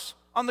jobs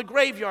on the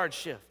graveyard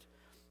shift.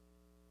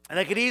 And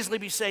they could easily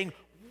be saying,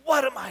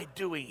 what am I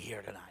doing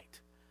here tonight?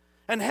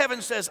 And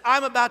heaven says,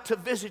 I'm about to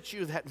visit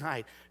you that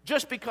night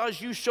just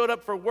because you showed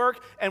up for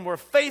work and were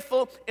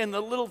faithful in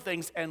the little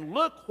things. And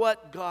look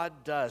what God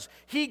does.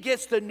 He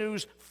gets the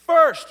news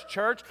first,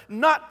 church,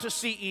 not to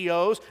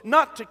CEOs,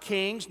 not to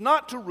kings,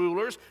 not to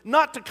rulers,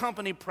 not to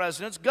company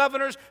presidents,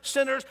 governors,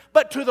 senators,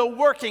 but to the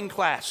working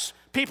class,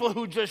 people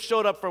who just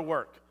showed up for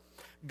work.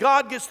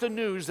 God gets the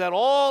news that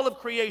all of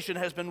creation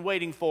has been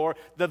waiting for,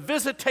 the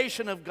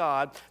visitation of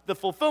God, the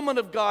fulfillment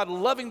of God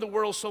loving the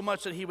world so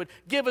much that He would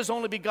give His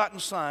only begotten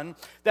Son,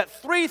 that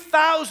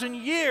 3,000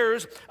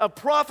 years of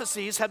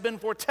prophecies have been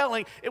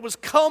foretelling. It was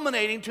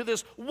culminating to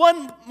this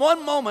one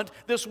moment,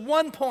 this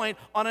one point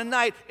on a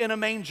night in a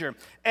manger.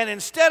 And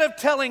instead of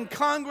telling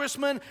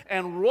congressmen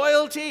and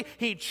royalty,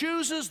 He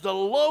chooses the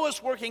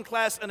lowest working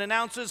class and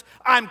announces,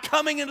 I'm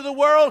coming into the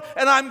world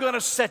and I'm going to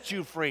set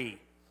you free.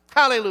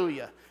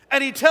 Hallelujah.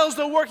 And He tells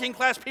the working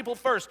class people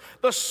first,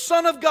 the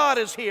Son of God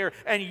is here,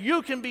 and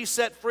you can be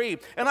set free.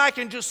 And I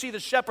can just see the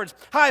shepherds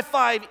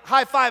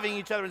high-fiving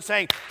each other and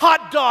saying,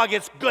 hot dog,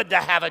 it's good to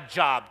have a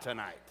job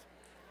tonight.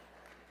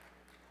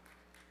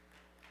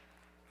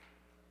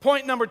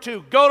 Point number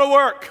 2, go to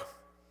work.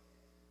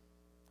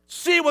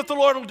 See what the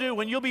Lord will do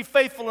when you'll be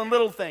faithful in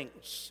little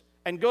things,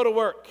 and go to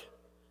work.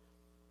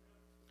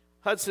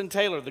 Hudson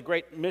Taylor, the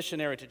great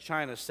missionary to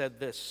China, said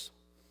this,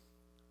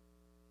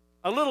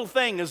 a little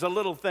thing is a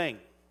little thing.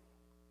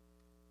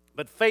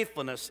 But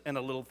faithfulness in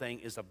a little thing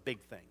is a big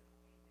thing.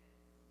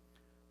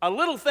 A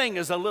little thing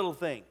is a little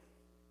thing.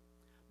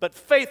 But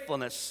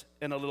faithfulness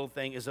in a little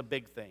thing is a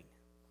big thing.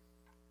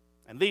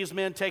 And these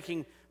men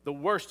taking the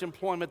worst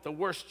employment, the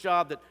worst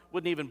job that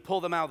wouldn't even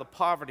pull them out of the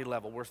poverty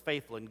level, were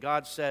faithful. And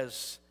God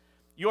says,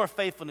 your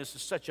faithfulness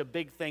is such a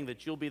big thing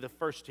that you'll be the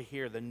first to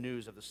hear the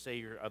news of the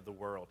Savior of the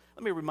world.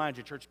 Let me remind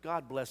you, church,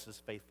 God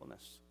blesses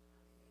faithfulness.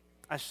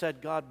 I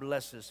said God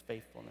blesses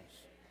faithfulness.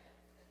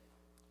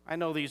 I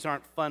know these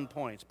aren't fun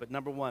points, but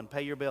number one,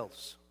 pay your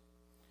bills.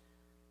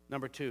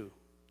 Number two,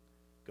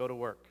 go to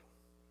work.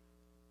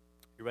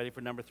 You ready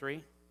for number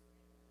three?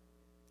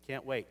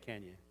 Can't wait,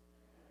 can you?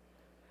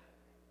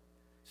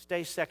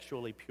 Stay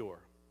sexually pure.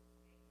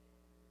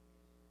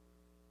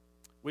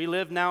 We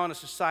live now in a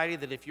society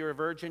that if you're a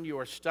virgin, you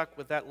are stuck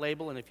with that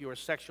label, and if you are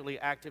sexually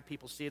active,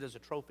 people see it as a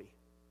trophy.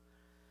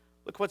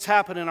 Look what's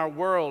happened in our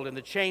world and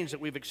the change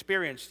that we've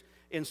experienced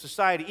in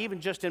society,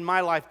 even just in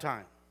my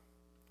lifetime.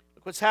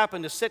 Look what's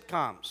happened to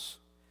sitcoms.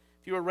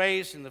 If you were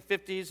raised in the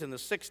 50s and the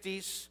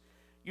 60s,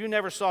 you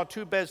never saw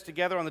two beds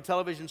together on the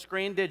television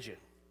screen, did you?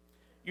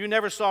 You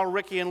never saw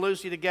Ricky and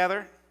Lucy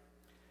together,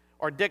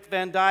 or Dick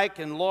Van Dyke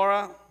and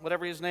Laura,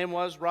 whatever his name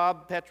was,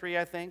 Rob Petrie,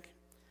 I think.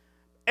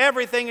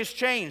 Everything has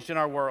changed in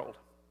our world.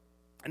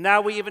 And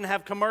now we even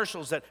have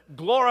commercials that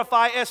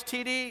glorify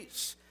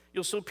STDs.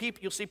 You'll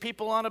see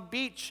people on a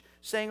beach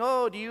saying,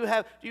 oh, do you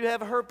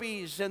have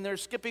herpes? And they're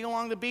skipping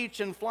along the beach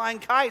and flying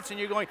kites, and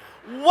you're going,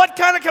 what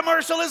kind of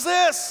commercial is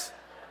this?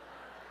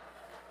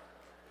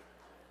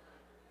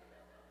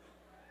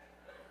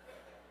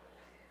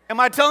 Am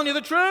I telling you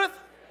the truth?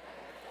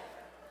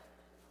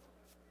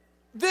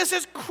 This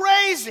is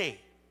crazy.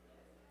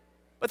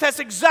 But that's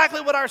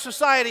exactly what our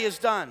society has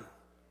done.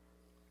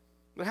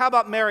 But how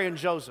about Mary and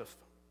Joseph?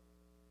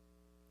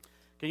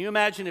 Can you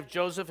imagine if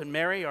Joseph and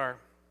Mary are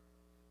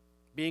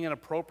being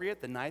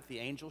inappropriate the night the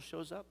angel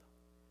shows up?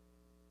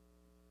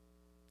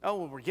 Oh,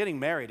 well, we're getting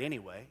married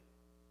anyway.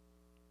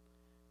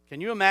 Can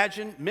you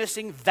imagine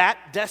missing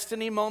that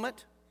destiny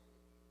moment?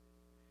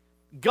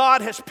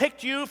 God has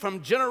picked you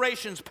from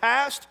generations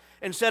past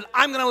and said,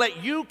 I'm going to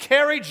let you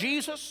carry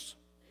Jesus.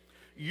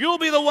 You'll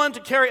be the one to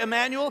carry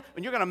Emmanuel,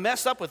 and you're going to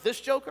mess up with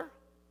this joker?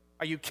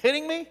 Are you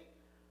kidding me?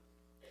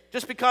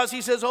 Just because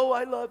he says, oh,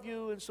 I love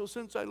you, and so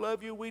since I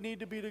love you, we need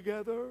to be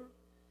together.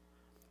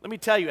 Let me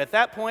tell you, at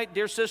that point,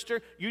 dear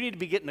sister, you need to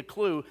be getting a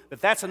clue that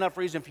that's enough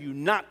reason for you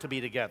not to be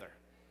together.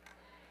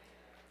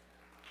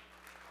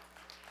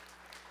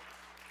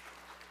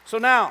 So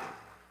now,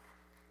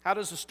 how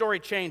does the story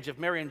change if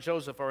Mary and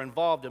Joseph are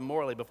involved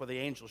immorally before the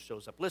angel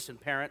shows up? Listen,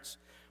 parents,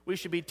 we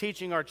should be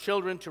teaching our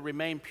children to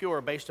remain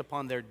pure based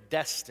upon their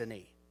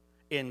destiny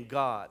in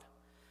God.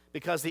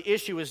 Because the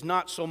issue is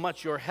not so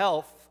much your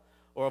health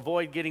or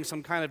avoid getting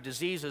some kind of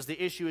diseases. The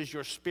issue is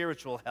your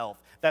spiritual health.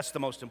 That's the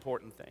most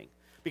important thing.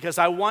 Because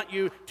I want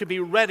you to be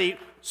ready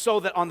so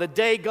that on the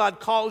day God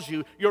calls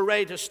you, you're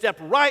ready to step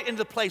right into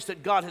the place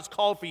that God has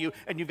called for you,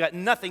 and you've got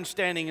nothing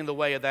standing in the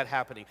way of that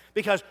happening.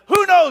 Because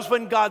who knows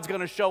when God's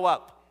going to show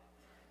up?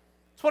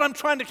 That's what I'm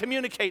trying to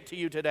communicate to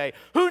you today.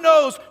 Who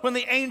knows when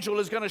the angel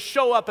is going to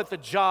show up at the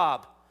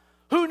job?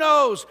 Who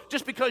knows,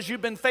 just because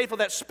you've been faithful,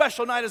 that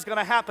special night is going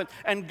to happen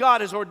and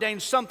God has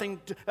ordained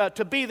something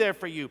to be there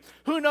for you.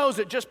 Who knows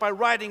that just by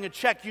writing a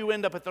check you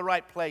end up at the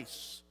right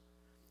place?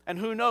 And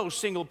who knows,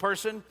 single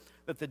person,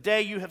 that the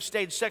day you have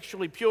stayed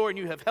sexually pure and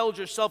you have held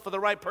yourself for the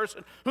right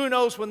person, who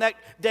knows when that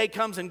day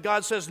comes and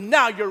God says,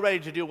 now you're ready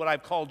to do what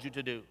I've called you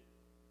to do.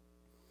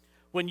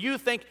 When you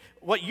think,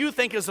 what you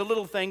think is a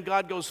little thing,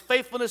 God goes,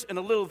 faithfulness in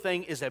a little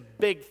thing is a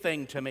big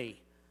thing to me.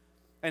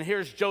 And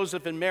here's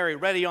Joseph and Mary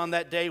ready on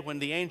that day when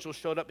the angel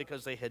showed up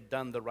because they had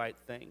done the right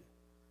thing.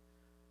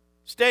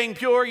 Staying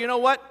pure, you know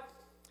what?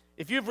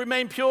 If you've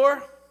remained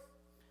pure,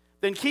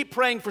 then keep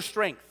praying for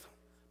strength.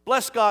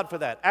 Bless God for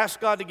that. Ask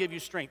God to give you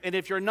strength. And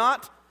if you're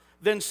not,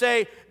 then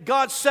say,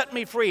 God set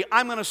me free.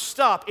 I'm going to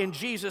stop in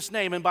Jesus'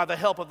 name and by the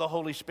help of the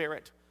Holy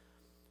Spirit.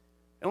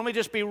 And let me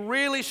just be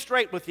really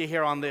straight with you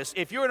here on this.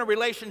 If you're in a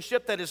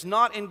relationship that is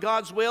not in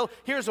God's will,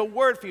 here's a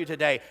word for you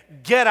today.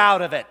 Get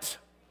out of it.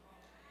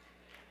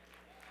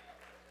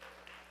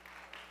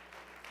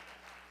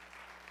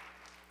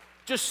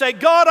 Just say,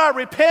 God, I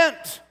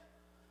repent.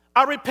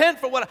 I repent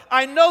for what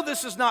I know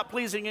this is not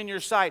pleasing in your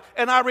sight,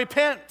 and I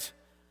repent.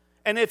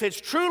 And if it's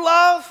true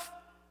love,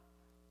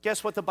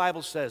 guess what the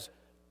Bible says?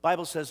 The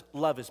Bible says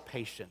love is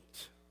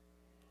patient.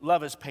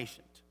 Love is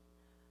patient.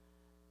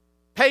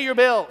 Pay your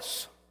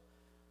bills.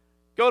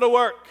 Go to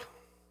work.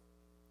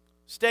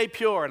 Stay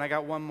pure. And I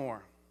got one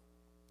more.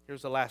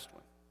 Here's the last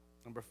one,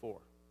 number 4.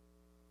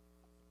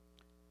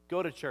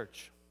 Go to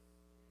church.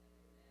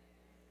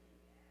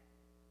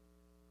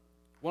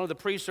 One of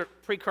the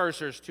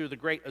precursors to the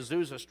great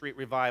Azusa Street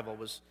revival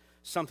was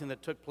something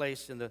that took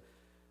place in the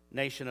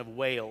nation of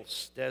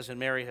Wales. Des and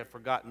Mary have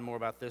forgotten more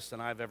about this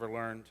than I've ever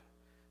learned.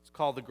 It's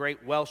called the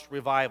Great Welsh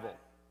Revival.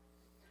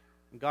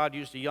 And God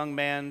used a young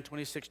man,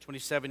 26,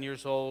 27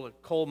 years old, a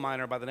coal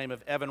miner by the name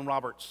of Evan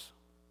Roberts.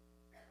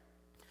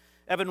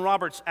 Evan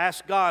Roberts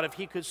asked God if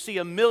he could see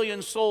 1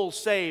 million souls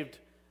saved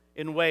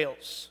in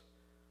Wales.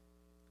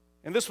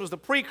 And this was the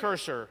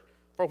precursor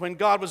for when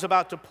God was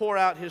about to pour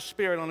out his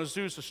Spirit on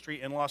Azusa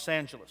Street in Los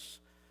Angeles.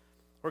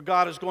 where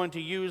God is going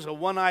to use a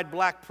one-eyed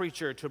black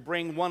preacher to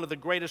bring one of the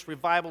greatest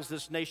revivals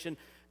this nation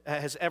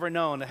has ever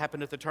known. It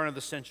happened at the turn of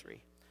the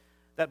century.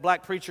 That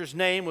black preacher's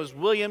name was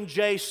William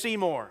J.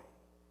 Seymour.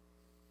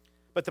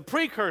 But the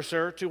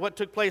precursor to what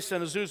took place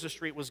on Azusa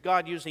Street was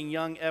God using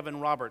young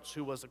Evan Roberts,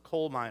 who was a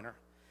coal miner.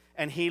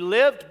 And he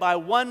lived by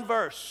one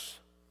verse.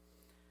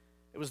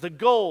 It was the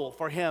goal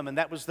for him, and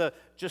that was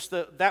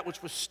that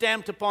which was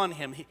stamped upon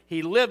him.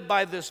 He lived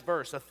by this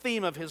verse, a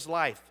theme of his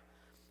life.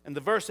 And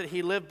the verse that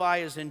he lived by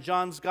is in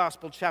John's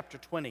Gospel, chapter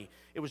 20.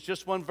 It was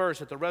just one verse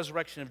at the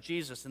resurrection of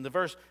Jesus. And the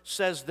verse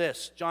says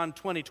this, John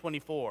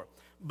 20:24.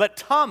 But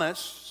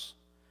Thomas,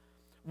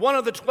 one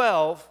of the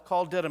 12,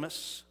 called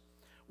Didymus,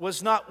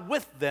 was not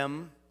with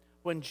them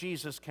when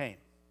Jesus came.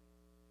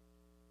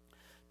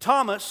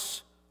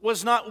 Thomas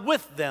was not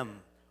with them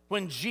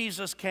when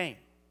Jesus came.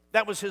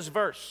 That was his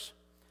verse.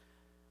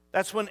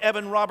 That's when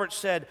Evan Roberts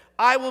said,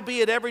 I will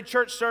be at every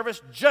church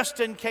service just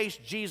in case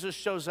Jesus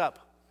shows up.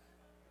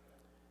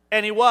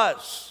 And he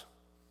was.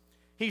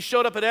 He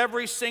showed up at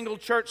every single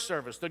church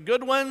service, the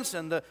good ones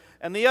and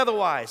the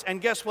otherwise.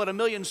 And guess what? 1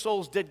 million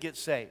souls did get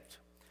saved.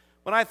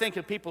 When I think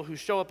of people who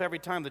show up every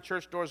time the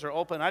church doors are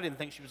open, I didn't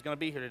think she was going to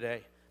be here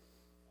today.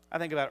 I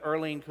think about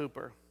Earlene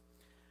Cooper.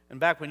 And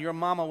back when your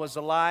mama was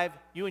alive,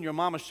 you and your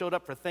mama showed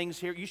up for things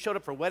here. You showed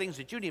up for weddings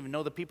that you didn't even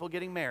know the people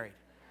getting married.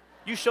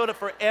 You showed up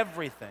for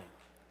everything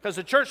because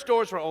the church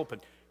doors were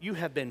open. You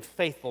have been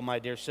faithful, my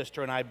dear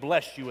sister, and I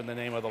bless you in the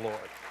name of the Lord.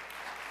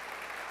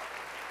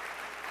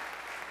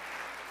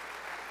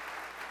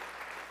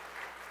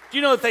 Do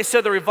you know that they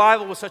said the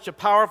revival was such a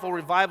powerful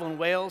revival in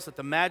Wales that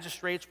the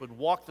magistrates would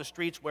walk the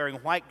streets wearing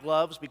white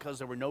gloves because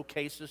there were no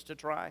cases to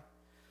try?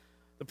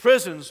 The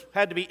prisons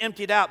had to be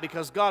emptied out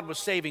because God was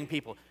saving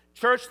people.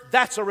 Church,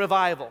 that's a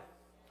revival.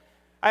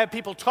 I have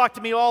people talk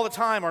to me all the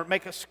time or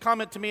make a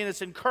comment to me, and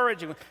it's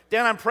encouraging.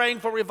 Dan, I'm praying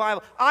for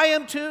revival. I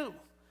am too.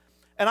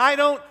 And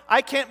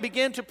I can't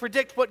begin to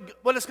predict what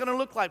it's going to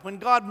look like when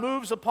God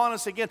moves upon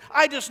us again.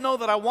 I just know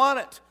that I want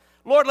it.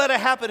 Lord, let it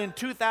happen in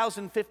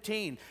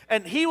 2015.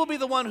 And He will be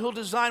the one who'll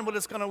design what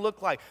it's going to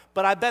look like.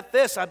 But I bet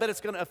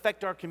it's going to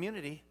affect our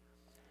community.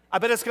 I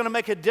bet it's going to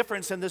make a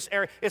difference in this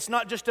area. It's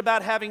not just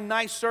about having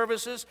nice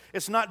services.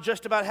 It's not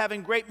just about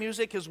having great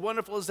music, as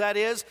wonderful as that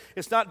is.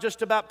 It's not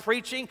just about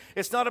preaching.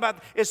 It's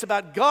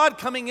about God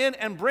coming in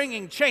and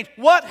bringing change.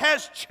 What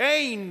has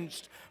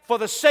changed for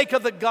the sake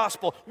of the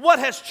gospel? What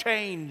has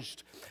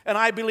changed? And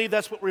I believe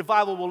that's what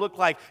revival will look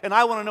like. And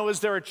I want to know,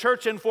 is there a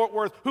church in Fort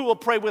Worth who will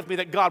pray with me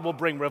that God will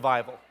bring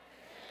revival?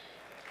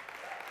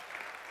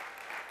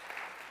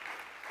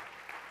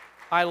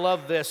 I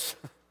love this.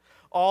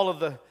 All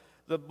of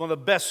one of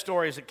the best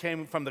stories that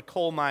came from the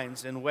coal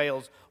mines in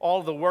Wales. All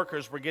of the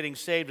workers were getting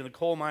saved in the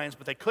coal mines,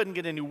 but they couldn't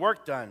get any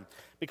work done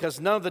because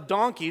none of the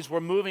donkeys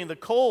were moving the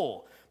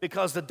coal,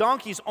 because the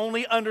donkeys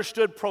only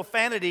understood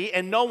profanity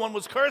and no one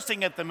was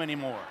cursing at them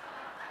anymore.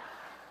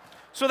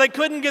 So they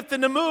couldn't get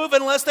them to move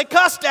unless they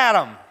cussed at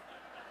them.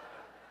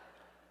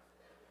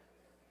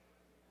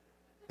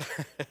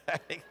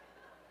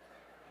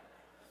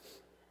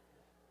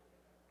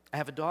 I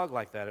have a dog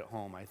like that at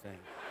home, I think.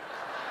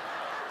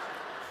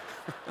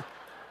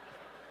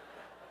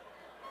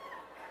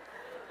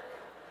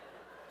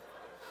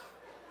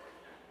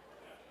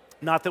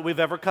 Not that we've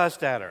ever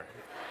cussed at her.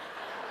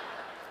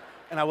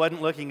 And I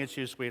wasn't looking at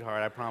you,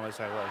 sweetheart. I promise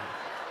I wasn't.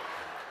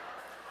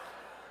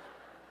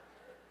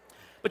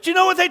 But you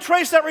know what they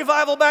traced that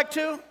revival back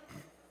to?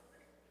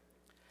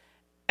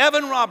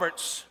 Evan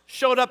Roberts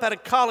showed up at a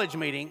college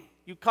meeting.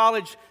 You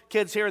college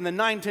kids here in the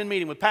 9-10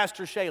 meeting with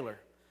Pastor Shaler.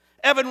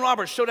 Evan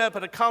Roberts showed up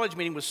at a college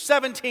meeting with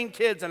 17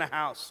 kids in a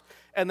house.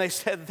 And they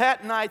said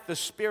that night the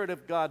Spirit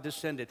of God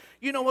descended.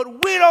 You know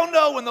what? We don't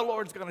know when the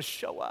Lord's going to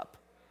show up.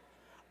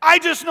 I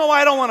just know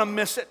I don't want to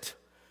miss it.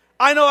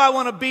 I know I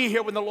want to be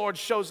here when the Lord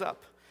shows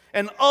up.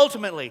 And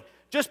ultimately,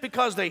 just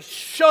because they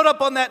showed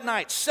up on that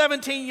night,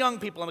 17 young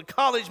people in a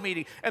college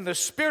meeting, and the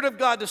Spirit of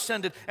God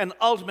descended, and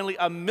ultimately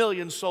 1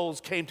 million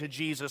souls came to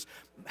Jesus.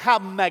 How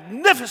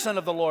magnificent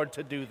of the Lord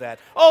to do that.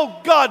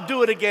 Oh, God,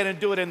 do it again and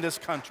do it in this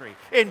country.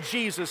 In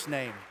Jesus'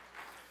 name.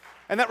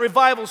 And that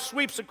revival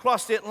sweeps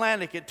across the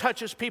Atlantic. It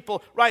touches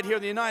people right here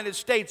in the United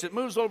States. It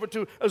moves over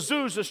to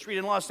Azusa Street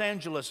in Los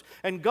Angeles.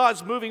 And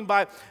God's moving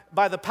by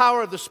the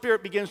power of the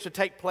Spirit begins to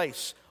take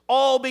place.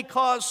 All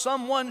because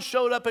someone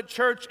showed up at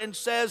church and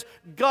says,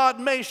 God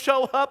may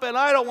show up and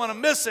I don't want to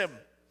miss Him.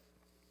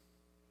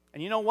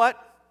 And you know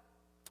what?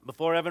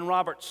 Before Evan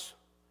Roberts,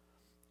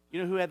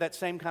 you know who had that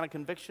same kind of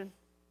conviction?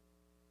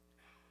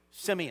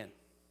 Simeon.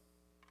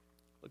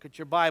 Look at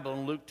your Bible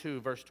in Luke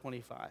 2, verse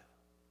 25.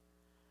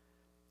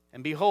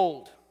 And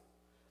behold,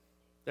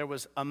 there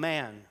was a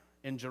man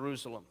in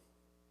Jerusalem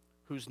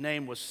whose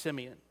name was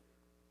Simeon.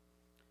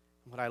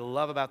 What I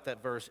love about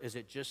that verse is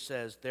it just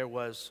says there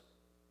was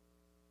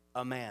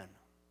a man.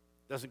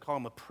 Doesn't call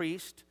him a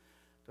priest,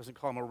 doesn't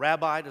call him a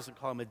rabbi, doesn't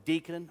call him a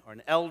deacon or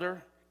an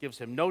elder, gives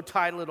him no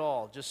title at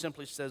all, just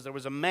simply says there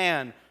was a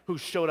man who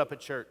showed up at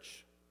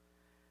church.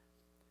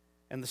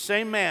 And the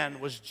same man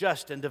was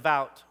just and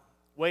devout,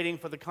 waiting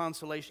for the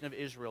consolation of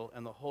Israel,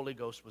 and the Holy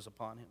Ghost was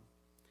upon him.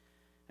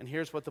 And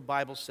here's what the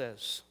Bible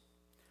says.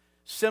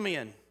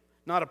 Simeon,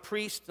 not a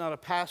priest, not a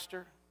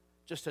pastor,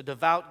 just a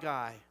devout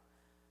guy,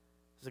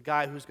 is a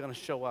guy who's going to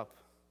show up.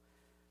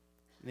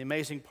 And the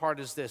amazing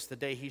part is this: the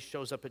day he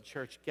shows up at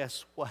church,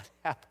 guess what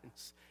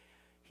happens?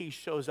 He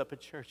shows up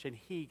at church and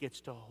he gets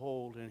to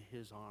hold in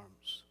his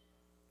arms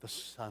the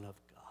Son of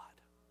God,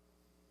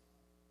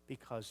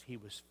 because he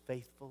was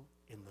faithful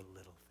in the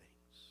little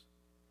things.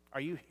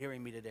 Are you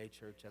hearing me today,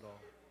 church, at all?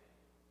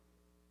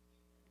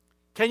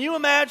 Can you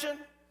imagine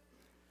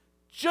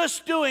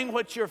just doing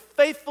what you're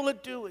faithful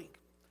at doing?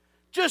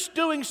 Just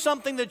doing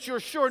something that you're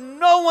sure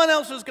no one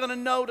else is going to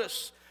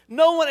notice.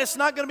 No one, it's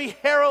not going to be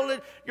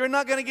heralded. You're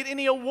not going to get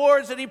any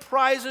awards, any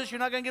prizes. You're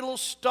not going to get a little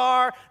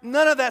star.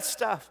 None of that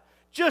stuff.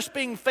 Just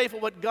being faithful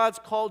what God's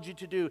called you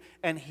to do.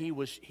 And he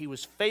was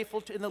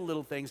faithful in the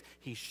little things.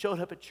 He showed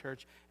up at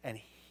church, and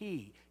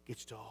he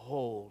gets to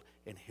hold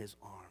in his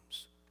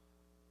arms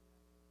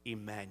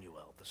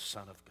Emmanuel, the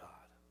Son of God.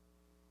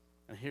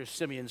 And here's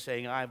Simeon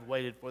saying, I've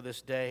waited for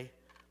this day.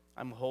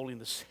 I'm holding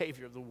the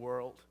Savior of the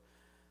world.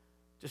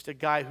 Just a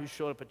guy who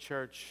showed up at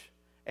church,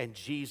 and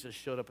Jesus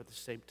showed up at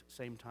the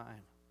same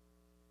time.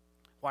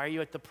 Why are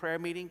you at the prayer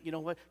meeting? You know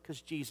what? Because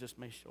Jesus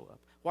may show up.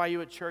 Why are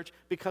you at church?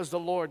 Because the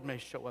Lord may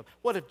show up.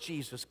 What if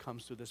Jesus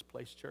comes through this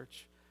place,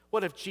 church?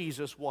 What if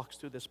Jesus walks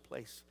through this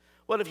place?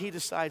 What if he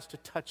decides to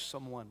touch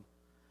someone?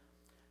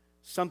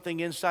 Something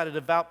inside a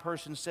devout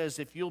person says,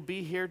 if you'll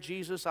be here,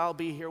 Jesus, I'll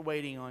be here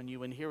waiting on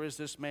you. And here is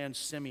this man,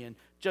 Simeon,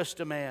 just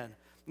a man.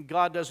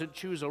 God doesn't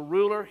choose a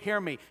ruler. Hear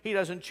me. He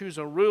doesn't choose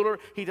a ruler.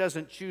 He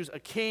doesn't choose a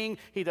king.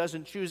 He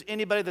doesn't choose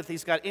anybody that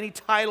he's got any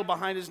title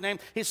behind his name.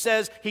 He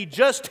says he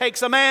just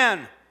takes a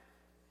man.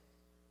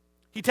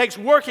 He takes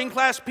working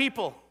class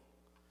people.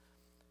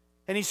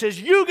 And he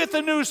says, you get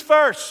the news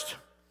first.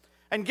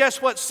 And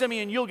guess what,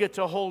 Simeon? You'll get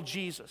to hold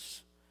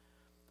Jesus.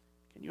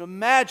 Can you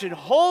imagine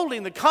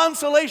holding the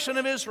consolation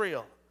of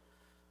Israel,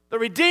 the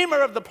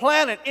Redeemer of the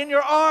planet, in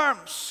your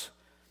arms?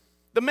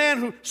 The man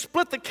who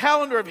split the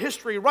calendar of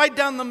history right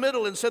down the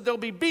middle and said there'll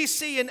be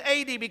BC and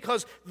AD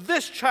because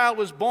this child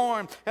was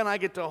born, and I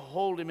get to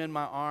hold him in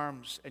my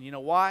arms. And you know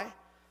why?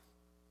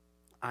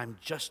 I'm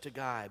just a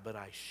guy, but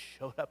I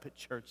showed up at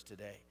church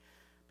today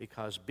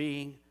because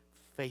being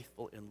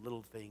faithful in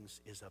little things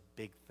is a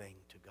big thing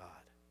to God.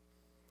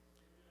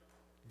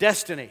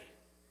 Destiny.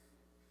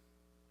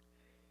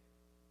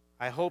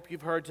 I hope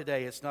you've heard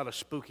today it's not a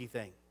spooky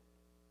thing.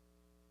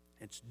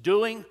 It's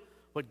doing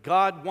what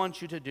God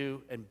wants you to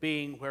do and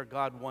being where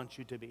God wants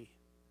you to be.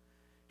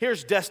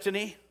 Here's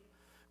destiny.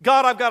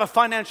 God, I've got a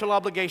financial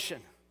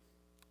obligation.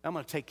 I'm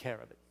going to take care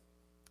of it.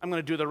 I'm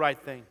going to do the right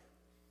thing.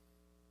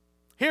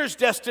 Here's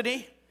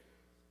destiny.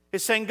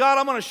 It's saying, God,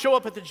 I'm going to show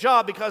up at the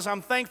job because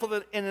I'm thankful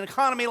that in an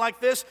economy like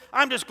this,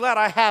 I'm just glad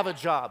I have a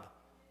job.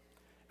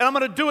 And I'm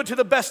going to do it to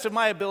the best of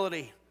my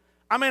ability.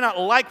 I may not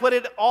like what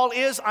it all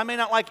is. I may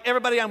not like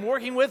everybody I'm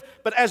working with.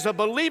 But as a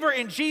believer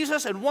in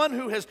Jesus and one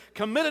who has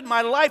committed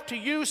my life to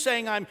you,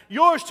 saying I'm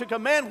yours to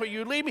command where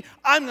you lead me,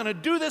 I'm going to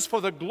do this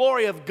for the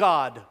glory of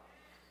God.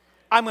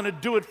 I'm going to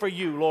do it for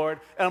you,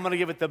 Lord, and I'm going to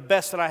give it the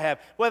best that I have.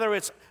 Whether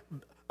it's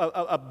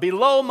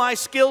below my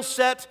skill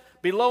set,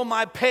 below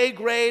my pay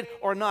grade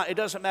or not, it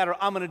doesn't matter.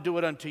 I'm going to do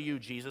it unto you,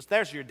 Jesus.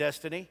 There's your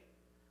destiny.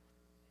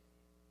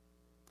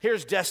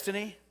 Here's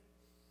destiny.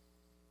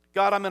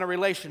 God, I'm in a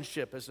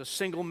relationship as a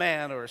single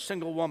man or a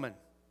single woman.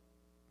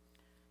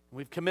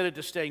 We've committed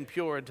to staying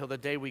pure until the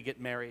day we get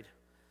married.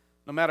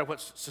 No matter what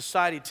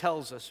society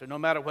tells us or no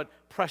matter what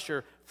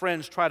pressure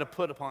friends try to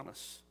put upon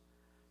us.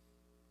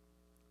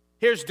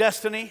 Here's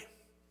destiny.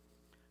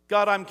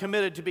 God, I'm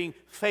committed to being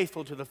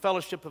faithful to the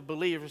fellowship of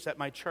believers at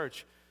my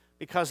church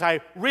because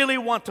I really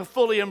want to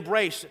fully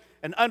embrace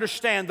and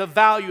understand the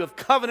value of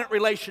covenant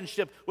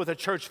relationship with a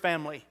church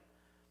family.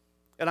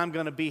 And I'm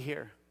going to be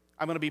here.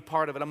 I'm going to be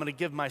part of it. I'm going to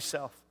give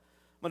myself.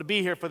 I'm going to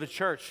be here for the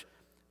church.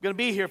 I'm going to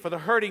be here for the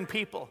hurting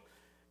people.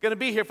 I'm going to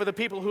be here for the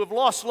people who have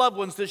lost loved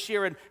ones this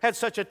year and had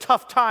such a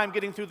tough time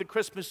getting through the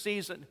Christmas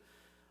season.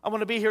 I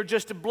want to be here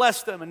just to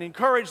bless them and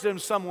encourage them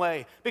some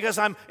way because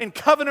I'm in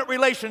covenant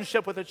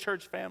relationship with a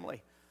church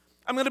family.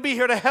 I'm going to be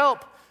here to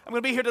help. I'm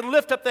going to be here to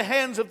lift up the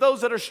hands of those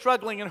that are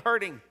struggling and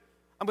hurting.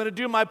 I'm going to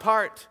do my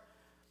part.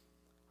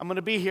 I'm going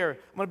to be here.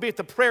 I'm going to be at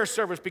the prayer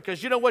service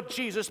because you know what?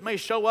 Jesus may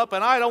show up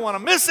and I don't want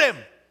to miss him.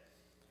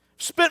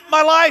 Spent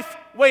my life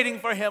waiting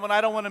for him, and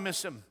I don't want to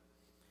miss him.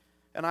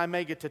 And I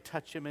may get to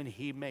touch him, and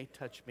he may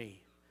touch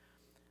me.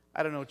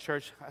 I don't know,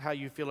 church, how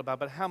you feel about it,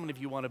 but how many of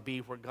you want to be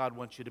where God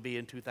wants you to be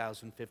in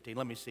 2015?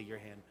 Let me see your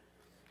hand.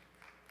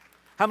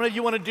 How many of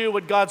you want to do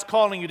what God's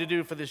calling you to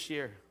do for this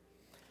year?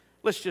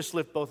 Let's just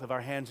lift both of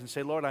our hands and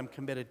say, Lord, I'm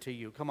committed to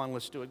you. Come on,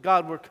 let's do it.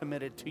 God, we're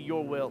committed to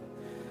your will.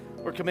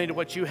 We're committed to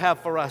what you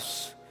have for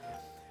us.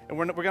 And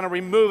we're going to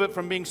remove it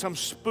from being some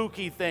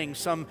spooky thing,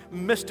 some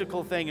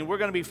mystical thing. And we're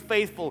going to be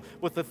faithful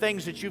with the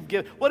things that you've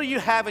given. What do you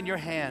have in your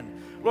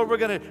hand? Lord, we're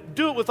going to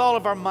do it with all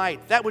of our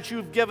might. That which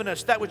you've given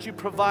us, that which you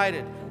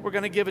provided, we're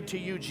going to give it to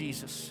you,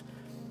 Jesus.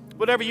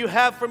 Whatever you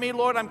have for me,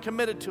 Lord, I'm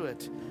committed to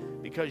it.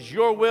 Because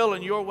your will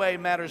and your way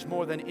matters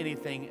more than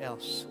anything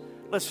else.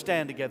 Let's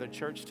stand together,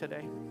 church,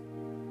 today.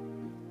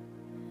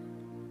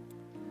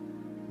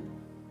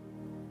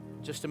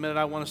 Just a minute,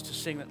 I want us to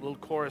sing that little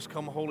chorus,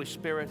 Come Holy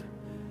Spirit.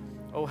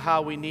 Oh,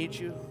 how we need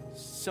you.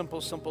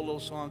 Simple, simple little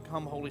song,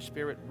 Come Holy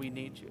Spirit, we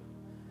need you.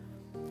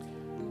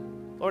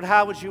 Lord,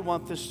 how would you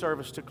want this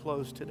service to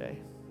close today?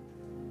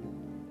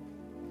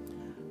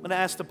 I'm going to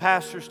ask the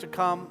pastors to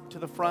come to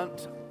the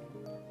front.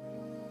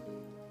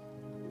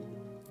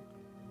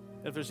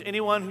 If there's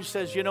anyone who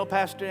says, you know,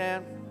 Pastor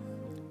Dan,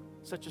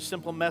 such a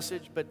simple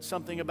message, but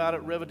something about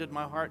it riveted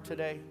my heart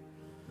today.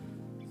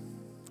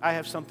 I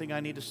have something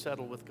I need to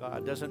settle with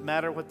God. Doesn't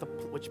matter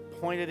which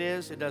point it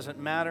is. It doesn't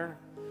matter.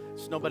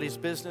 It's nobody's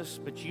business.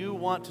 But you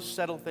want to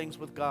settle things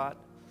with God.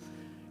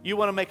 You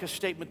want to make a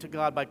statement to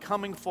God by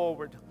coming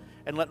forward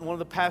and letting one of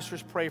the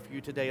pastors pray for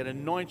you today and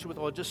anoint you with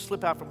oil. Just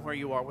slip out from where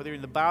you are, whether you're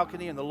in the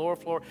balcony, in the lower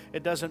floor,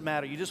 it doesn't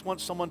matter. You just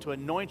want someone to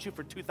anoint you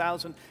for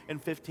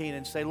 2015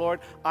 and say, Lord,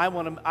 I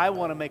want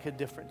to make a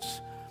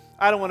difference.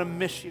 I don't want to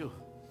miss you.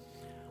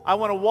 I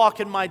want to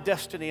walk in my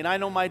destiny, and I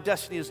know my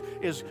destiny is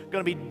going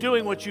to be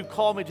doing what you've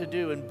called me to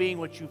do and being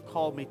what you've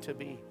called me to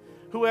be.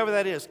 Whoever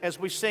that is, as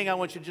we sing, I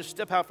want you to just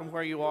step out from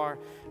where you are.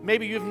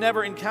 Maybe you've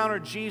never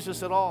encountered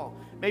Jesus at all.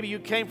 Maybe you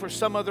came for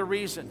some other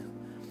reason.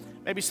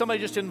 Maybe somebody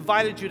just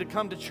invited you to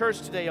come to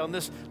church today on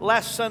this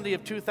last Sunday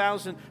of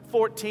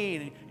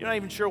 2014. And you're not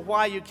even sure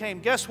why you came.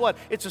 Guess what?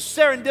 It's a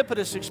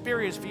serendipitous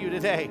experience for you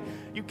today.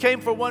 You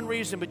came for one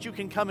reason, but you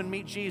can come and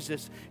meet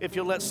Jesus if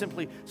you'll let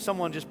simply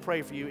someone just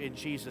pray for you in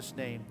Jesus'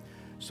 name.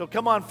 So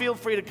come on, feel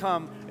free to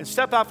come and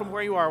step out from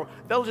where you are.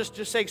 They'll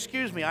just say,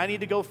 excuse me, I need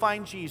to go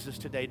find Jesus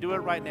today. Do it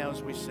right now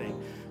as we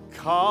sing.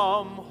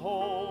 Come,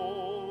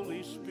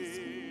 Holy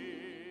Spirit.